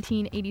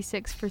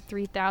 1986 for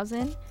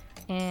 3,000,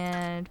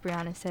 and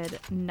Brianna said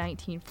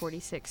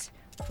 1946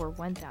 for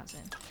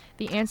 1,000.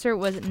 The answer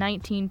was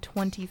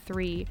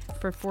 1923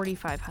 for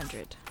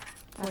 4,500.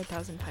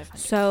 4,500.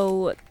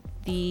 So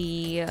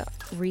the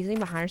reasoning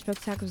behind our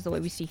smokestack was the way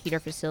we used to heat our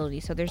facility.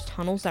 So there's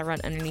tunnels that run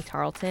underneath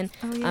Tarleton.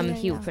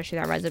 He would push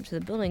that rise up to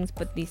the buildings,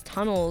 but these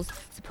tunnels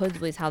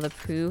supposedly is how the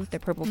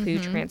purple poo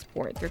Mhm.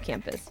 transport through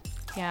campus.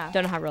 Yeah.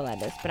 Don't know how real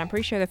that is, but I'm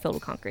pretty sure they're filled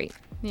with concrete.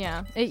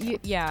 Yeah.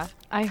 Yeah.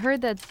 I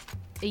heard that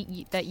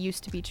that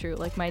used to be true.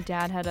 Like my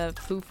dad had a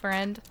poo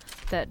friend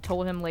that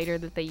told him later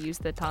that they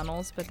used the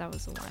tunnels, but that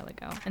was a while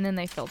ago. And then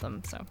they filled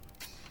them, so.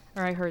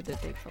 Or I heard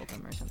that they filled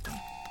them or something.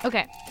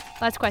 Okay.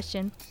 Last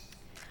question.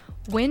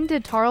 When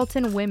did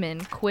Tarleton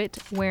women quit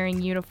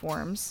wearing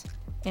uniforms?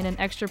 And an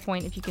extra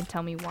point if you can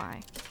tell me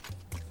why.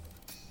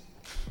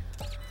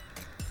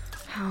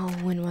 Oh,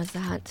 when was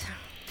that?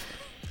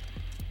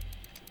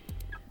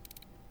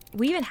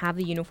 We even have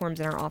the uniforms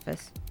in our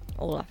office.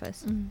 Old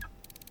office.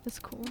 That's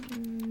cool.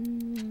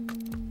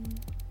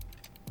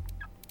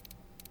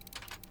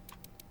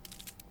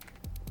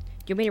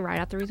 Do you want me to write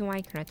out the reason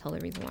why? Can I tell the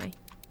reason why?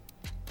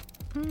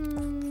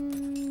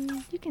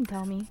 You can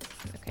tell me.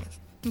 Okay.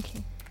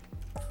 Okay.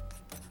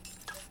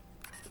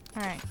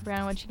 All right,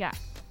 Brown, what you got?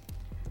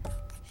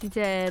 She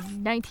said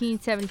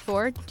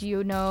 1974. Do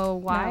you know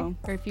why? No.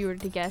 Or if you were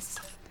to guess?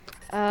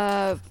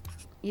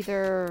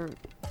 Either,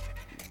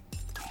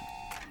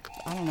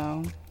 I don't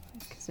know,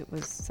 because it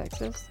was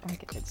sexist.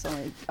 It's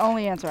the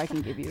only answer I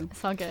can give you.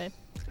 It's all good.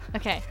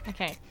 Okay.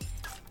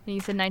 And you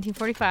said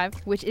 1945,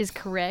 which is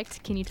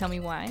correct. Can you tell me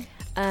why?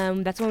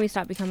 That's when we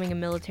stopped becoming a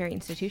military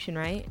institution,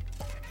 right?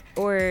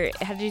 Or it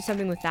had to do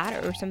something with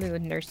that or something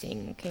with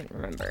nursing. I can't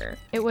remember.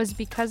 It was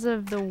because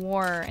of the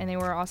war, and they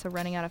were also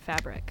running out of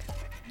fabric.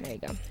 There you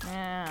go.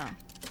 Yeah.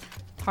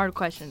 Hard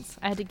questions.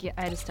 I had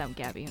to stump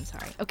Gabby. I'm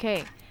sorry.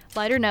 Okay.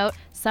 Lighter note.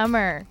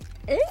 Summer.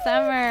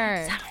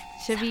 Summer.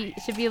 Should be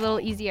a little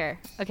easier.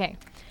 Okay.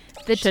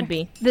 Should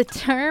be. The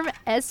term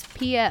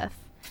SPF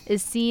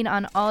is seen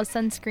on all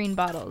sunscreen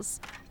bottles.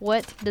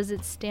 What does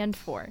it stand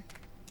for?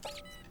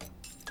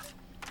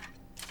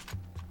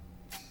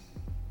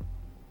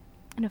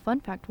 And a fun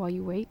fact while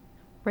you wait,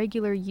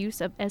 regular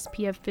use of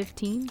SPF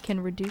 15 can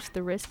reduce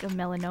the risk of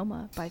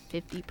melanoma by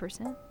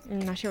 50%.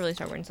 I should really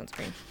start wearing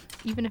sunscreen.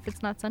 Even if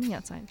it's not sunny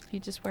outside. If you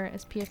just wear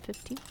SPF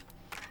 15,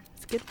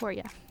 it's good for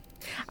you.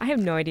 I have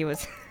no idea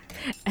what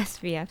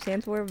SPF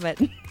stands for, but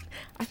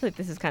I feel like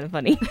this is kind of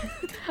funny.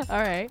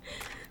 All right.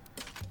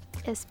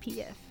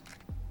 SPF.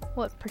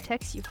 What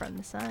protects you from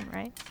the sun,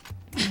 right?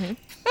 Mm-hmm.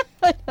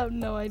 I have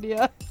no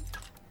idea.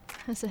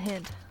 That's a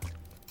hint.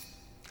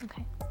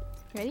 Okay.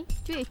 Ready?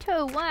 3,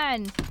 2,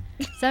 1.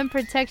 Sun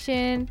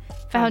protection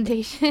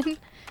foundation.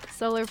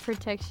 Solar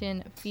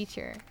protection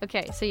feature.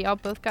 Okay, so y'all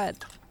both got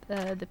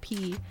the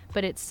P,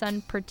 but it's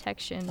sun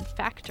protection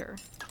factor.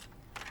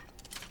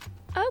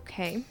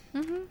 Okay.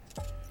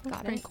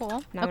 That's pretty it.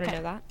 cool. Now I'm going to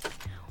know that.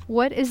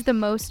 What is the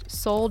most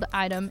sold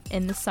item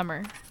in the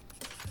summer?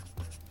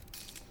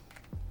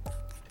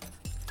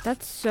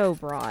 That's so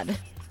broad.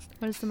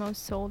 What is the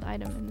most sold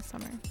item in the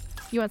summer?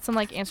 You want some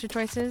like answer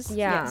choices?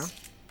 Yeah. Yes.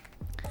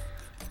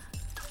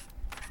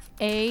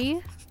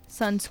 A,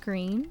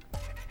 sunscreen.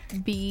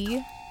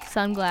 B,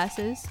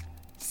 sunglasses.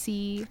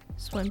 C,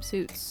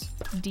 swimsuits.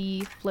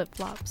 D,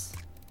 flip-flops.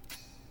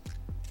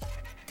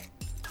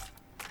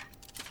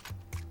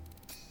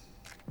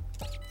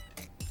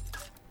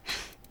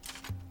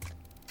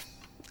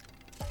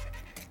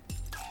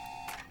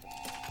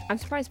 I'm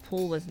surprised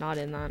pool was not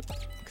in that.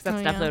 Because that's Oh,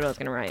 yeah. definitely what I was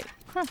going to write.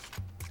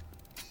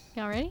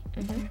 Y'all ready?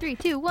 Mhm. 3,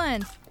 2,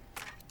 1.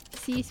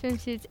 C,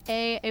 swimsuits.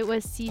 A, it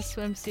was C,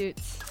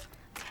 swimsuits.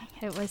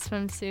 It was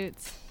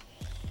swimsuits.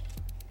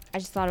 I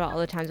just thought about all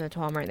the times I went to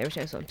Walmart and there was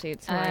no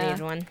swimsuits, so I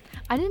needed one.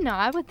 I didn't know.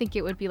 I would think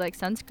it would be like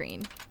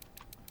sunscreen.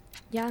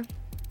 Yeah.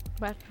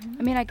 But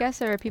I mean, I guess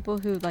there are people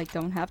who like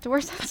don't have to wear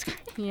sunscreen.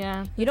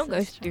 yeah. You don't go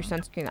this is through true.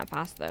 sunscreen that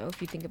fast, though,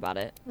 if you think about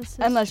it. This is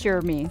Unless true.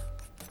 you're me,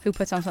 who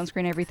puts on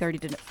sunscreen every 30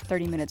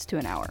 minutes to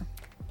an hour.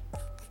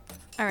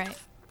 All right.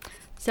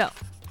 So,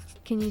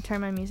 can you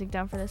turn my music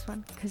down for this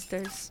one? Because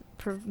there's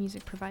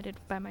music provided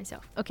by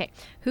myself. Okay.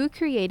 Who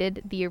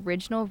created the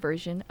original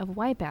version of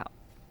Wipeout?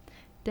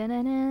 Oh.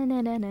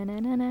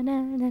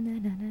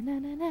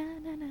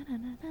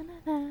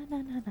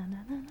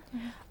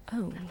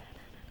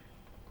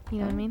 You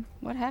know what I mean?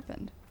 What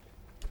happened?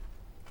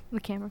 The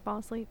camera fall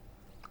asleep.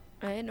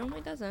 It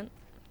normally doesn't.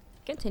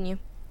 Continue.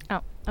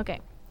 Oh, okay.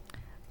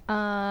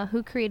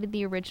 Who created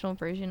the original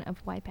version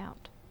of Wipeout?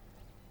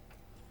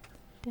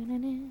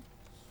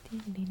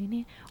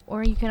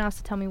 Or you can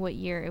also tell me what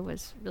year it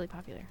was really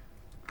popular.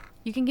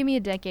 You can give me a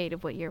decade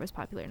of what year it was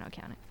popular and I'll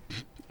count it.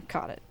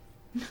 Caught it.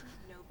 No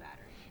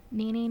battery.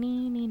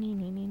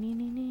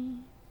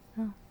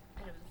 Oh.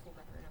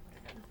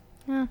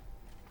 I Yeah.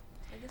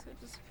 guess it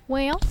just...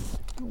 Well,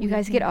 You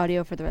guys get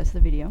audio for the rest of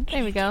the video.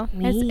 there we go.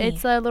 Me.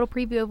 It's a little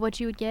preview of what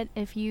you would get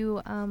if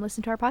you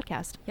listen to our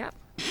podcast. Yep.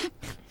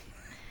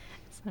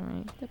 It's all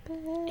right.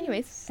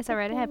 Anyways. It's all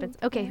right. It happens.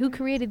 Okay, who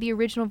created the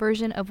original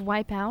version of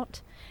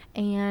Wipeout?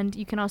 And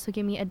you can also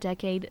give me a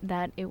decade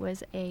that it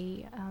was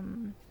a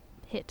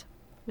hit.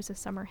 It was a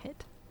summer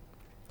hit.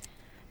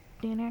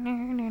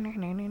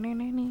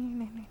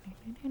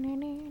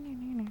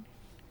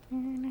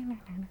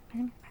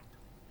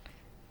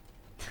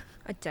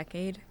 A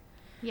decade.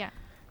 Yeah.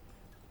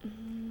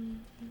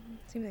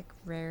 Seems like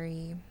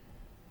very...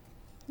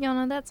 Y'all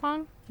know that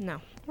song? No.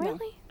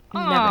 Really?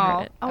 Never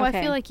heard it. Oh, I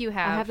Okay. feel like you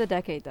have. I have the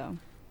decade though.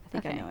 I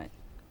think Okay. I know it.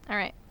 All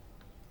right.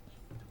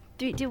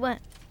 3, 2, 1.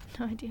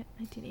 No idea.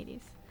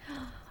 1980s.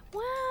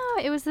 Wow,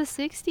 it was the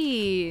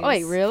 60s. Oh,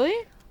 wait, really?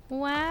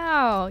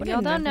 Wow. What Y'all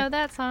a don't never- know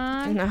that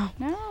song? No.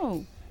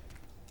 No.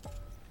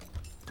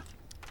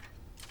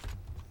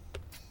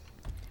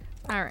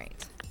 All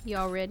right.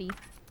 Y'all ready?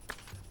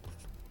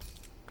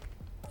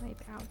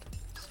 Wipe out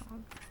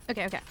song.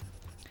 Okay.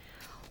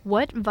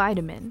 What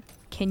vitamin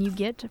can you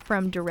get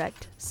from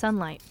direct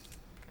sunlight?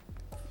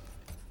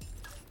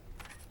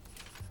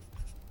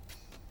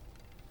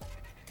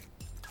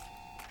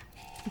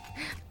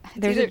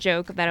 There's either- a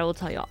joke that I will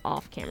tell you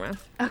off camera.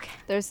 Okay.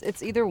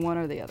 It's either one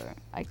or the other.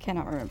 I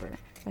cannot remember.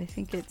 I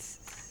think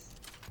it's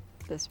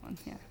this one.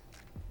 Yeah.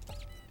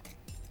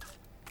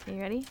 Okay,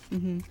 you ready?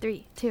 Mm-hmm.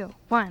 3, 2,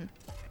 1.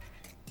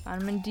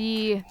 Vitamin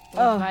D.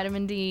 Oh.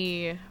 Vitamin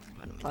D.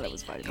 Thought it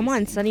was vitamin Come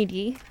on, C. Sunny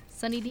D.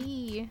 Sunny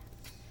D.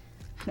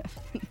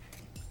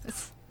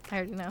 I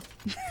already know.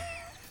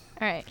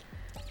 All right.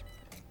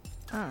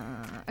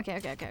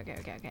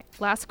 Okay.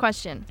 Last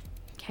question.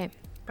 Okay.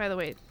 By the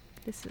way,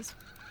 this is.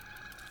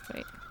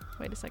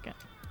 Wait a second.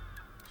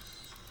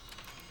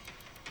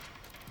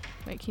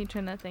 Wait, can you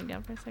turn that thing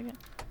down for a second?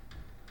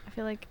 I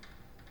feel like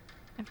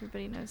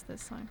everybody knows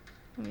this song.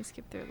 Let me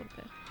skip through a little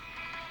bit.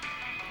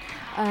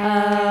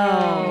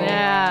 Oh.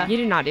 Yeah. You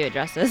did not do it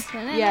justice.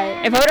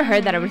 Yeah. If I would have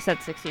heard that, I would have said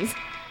 60s.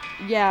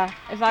 Yeah.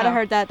 If I'd have Oh.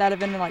 heard that, that'd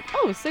have been like,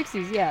 oh,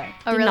 60s. Yeah.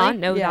 Oh, Did really? not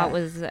know Yeah. that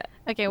was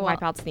Okay, well.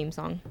 Wipeout's theme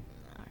song.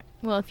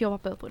 Well, if you all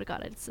both would have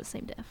got it, it's the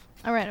same diff.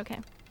 All right, okay.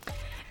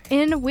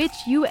 In which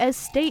U.S.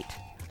 state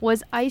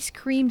was ice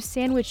cream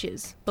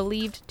sandwiches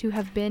believed to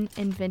have been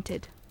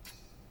invented?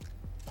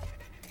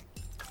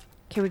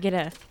 Can we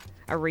get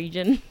a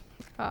region?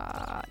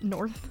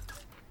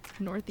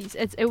 Northeast.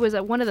 It was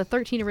one of the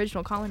 13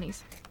 original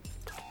colonies.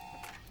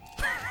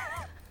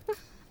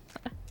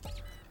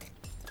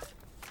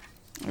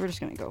 We're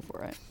just gonna go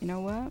for it. You know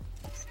what?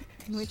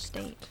 In which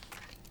state?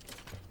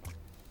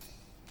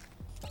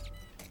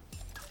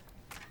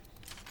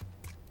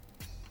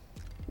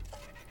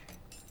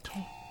 Okay.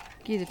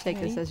 You can either take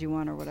this Ready? as you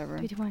want or whatever.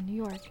 3, 2, 1. New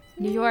York.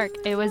 New York.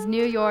 It was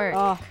New York.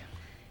 Oh,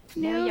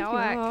 New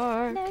York.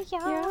 York. New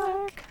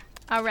York.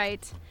 All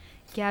right.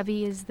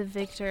 Gabby is the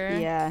victor.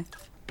 Yeah.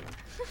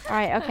 All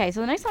right. Okay.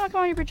 So the next time I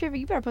come on here for trivia,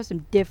 you better put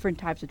some different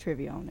types of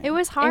trivia on there. It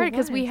was hard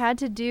because we was. had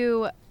to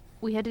do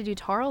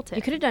Tarleton.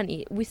 You could have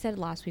done. We said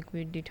last week we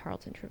would do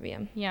Tarleton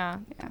trivia. Yeah.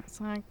 Yeah.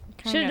 So I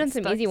Should've done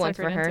some easy ones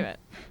for suckered her. into it.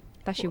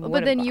 Thought she would.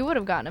 But then you would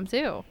have gotten them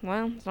too.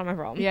 Well, it's not my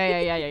problem. Yeah.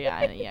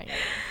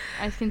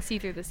 I can see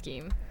through the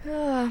scheme.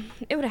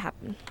 It would have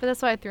happened. But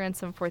that's why I threw in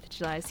some 4th of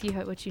July. See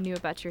what you knew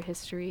about your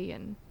history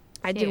and.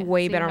 I see- did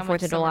way see better how on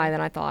much 4th of July summer-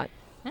 than I thought.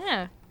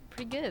 Yeah,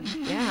 pretty good.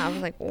 Yeah, I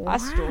was like, wow. I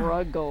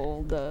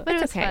struggled. But it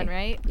It's was okay. fun,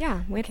 right?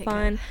 Yeah, we had Okay,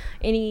 fun.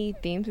 Any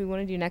themes we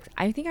want to do next?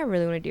 I think I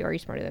really want to do Are You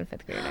Smarter Than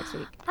 5th Grader next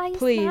week.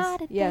 Please.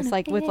 Yes.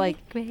 Like with like.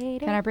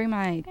 Can I bring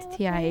my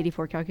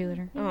TI-84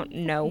 calculator? Oh,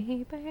 no.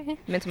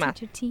 Mental math.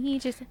 Teacher,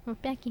 teachers, we're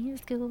back in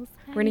schools.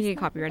 We're going to get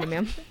copyrighted,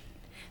 ma'am.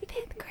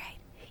 5th grade.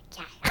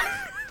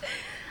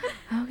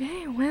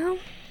 Okay, well.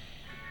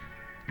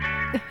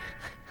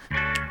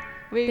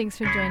 Thanks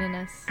for joining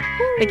us.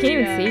 I can't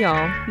even see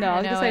y'all. No, I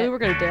was know gonna say it. we were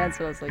gonna dance,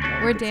 but I was like, no.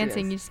 We're you can see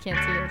dancing. You us. just can't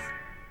see us.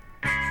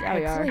 Yeah,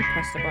 we I accidentally are.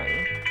 pressed the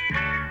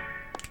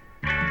button.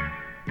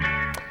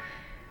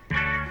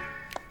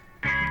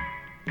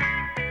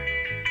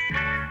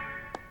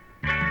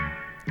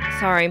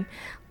 Sorry.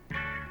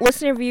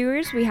 Listener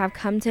viewers, we have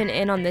come to an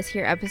end on this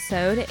here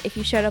episode. If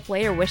you showed up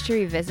late or wish to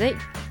revisit,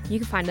 you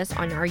can find us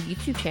on our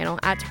YouTube channel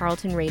at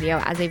Tarleton Radio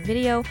as a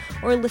video,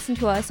 or listen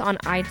to us on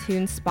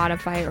iTunes,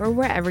 Spotify, or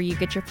wherever you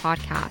get your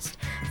podcast.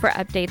 For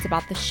updates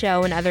about the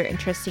show and other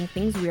interesting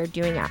things we are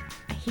doing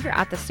here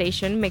at the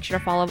station, make sure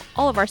to follow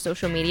all of our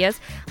social medias.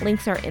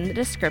 Links are in the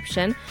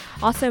description.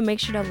 Also, make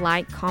sure to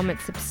like,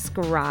 comment,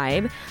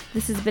 subscribe.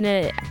 This has been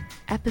an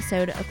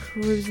episode of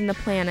Cruising the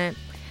Planet.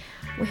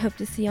 We hope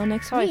to see y'all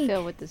next That's how I week.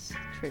 feel with this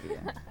trivia.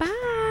 Bye.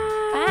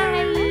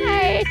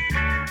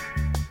 Bye.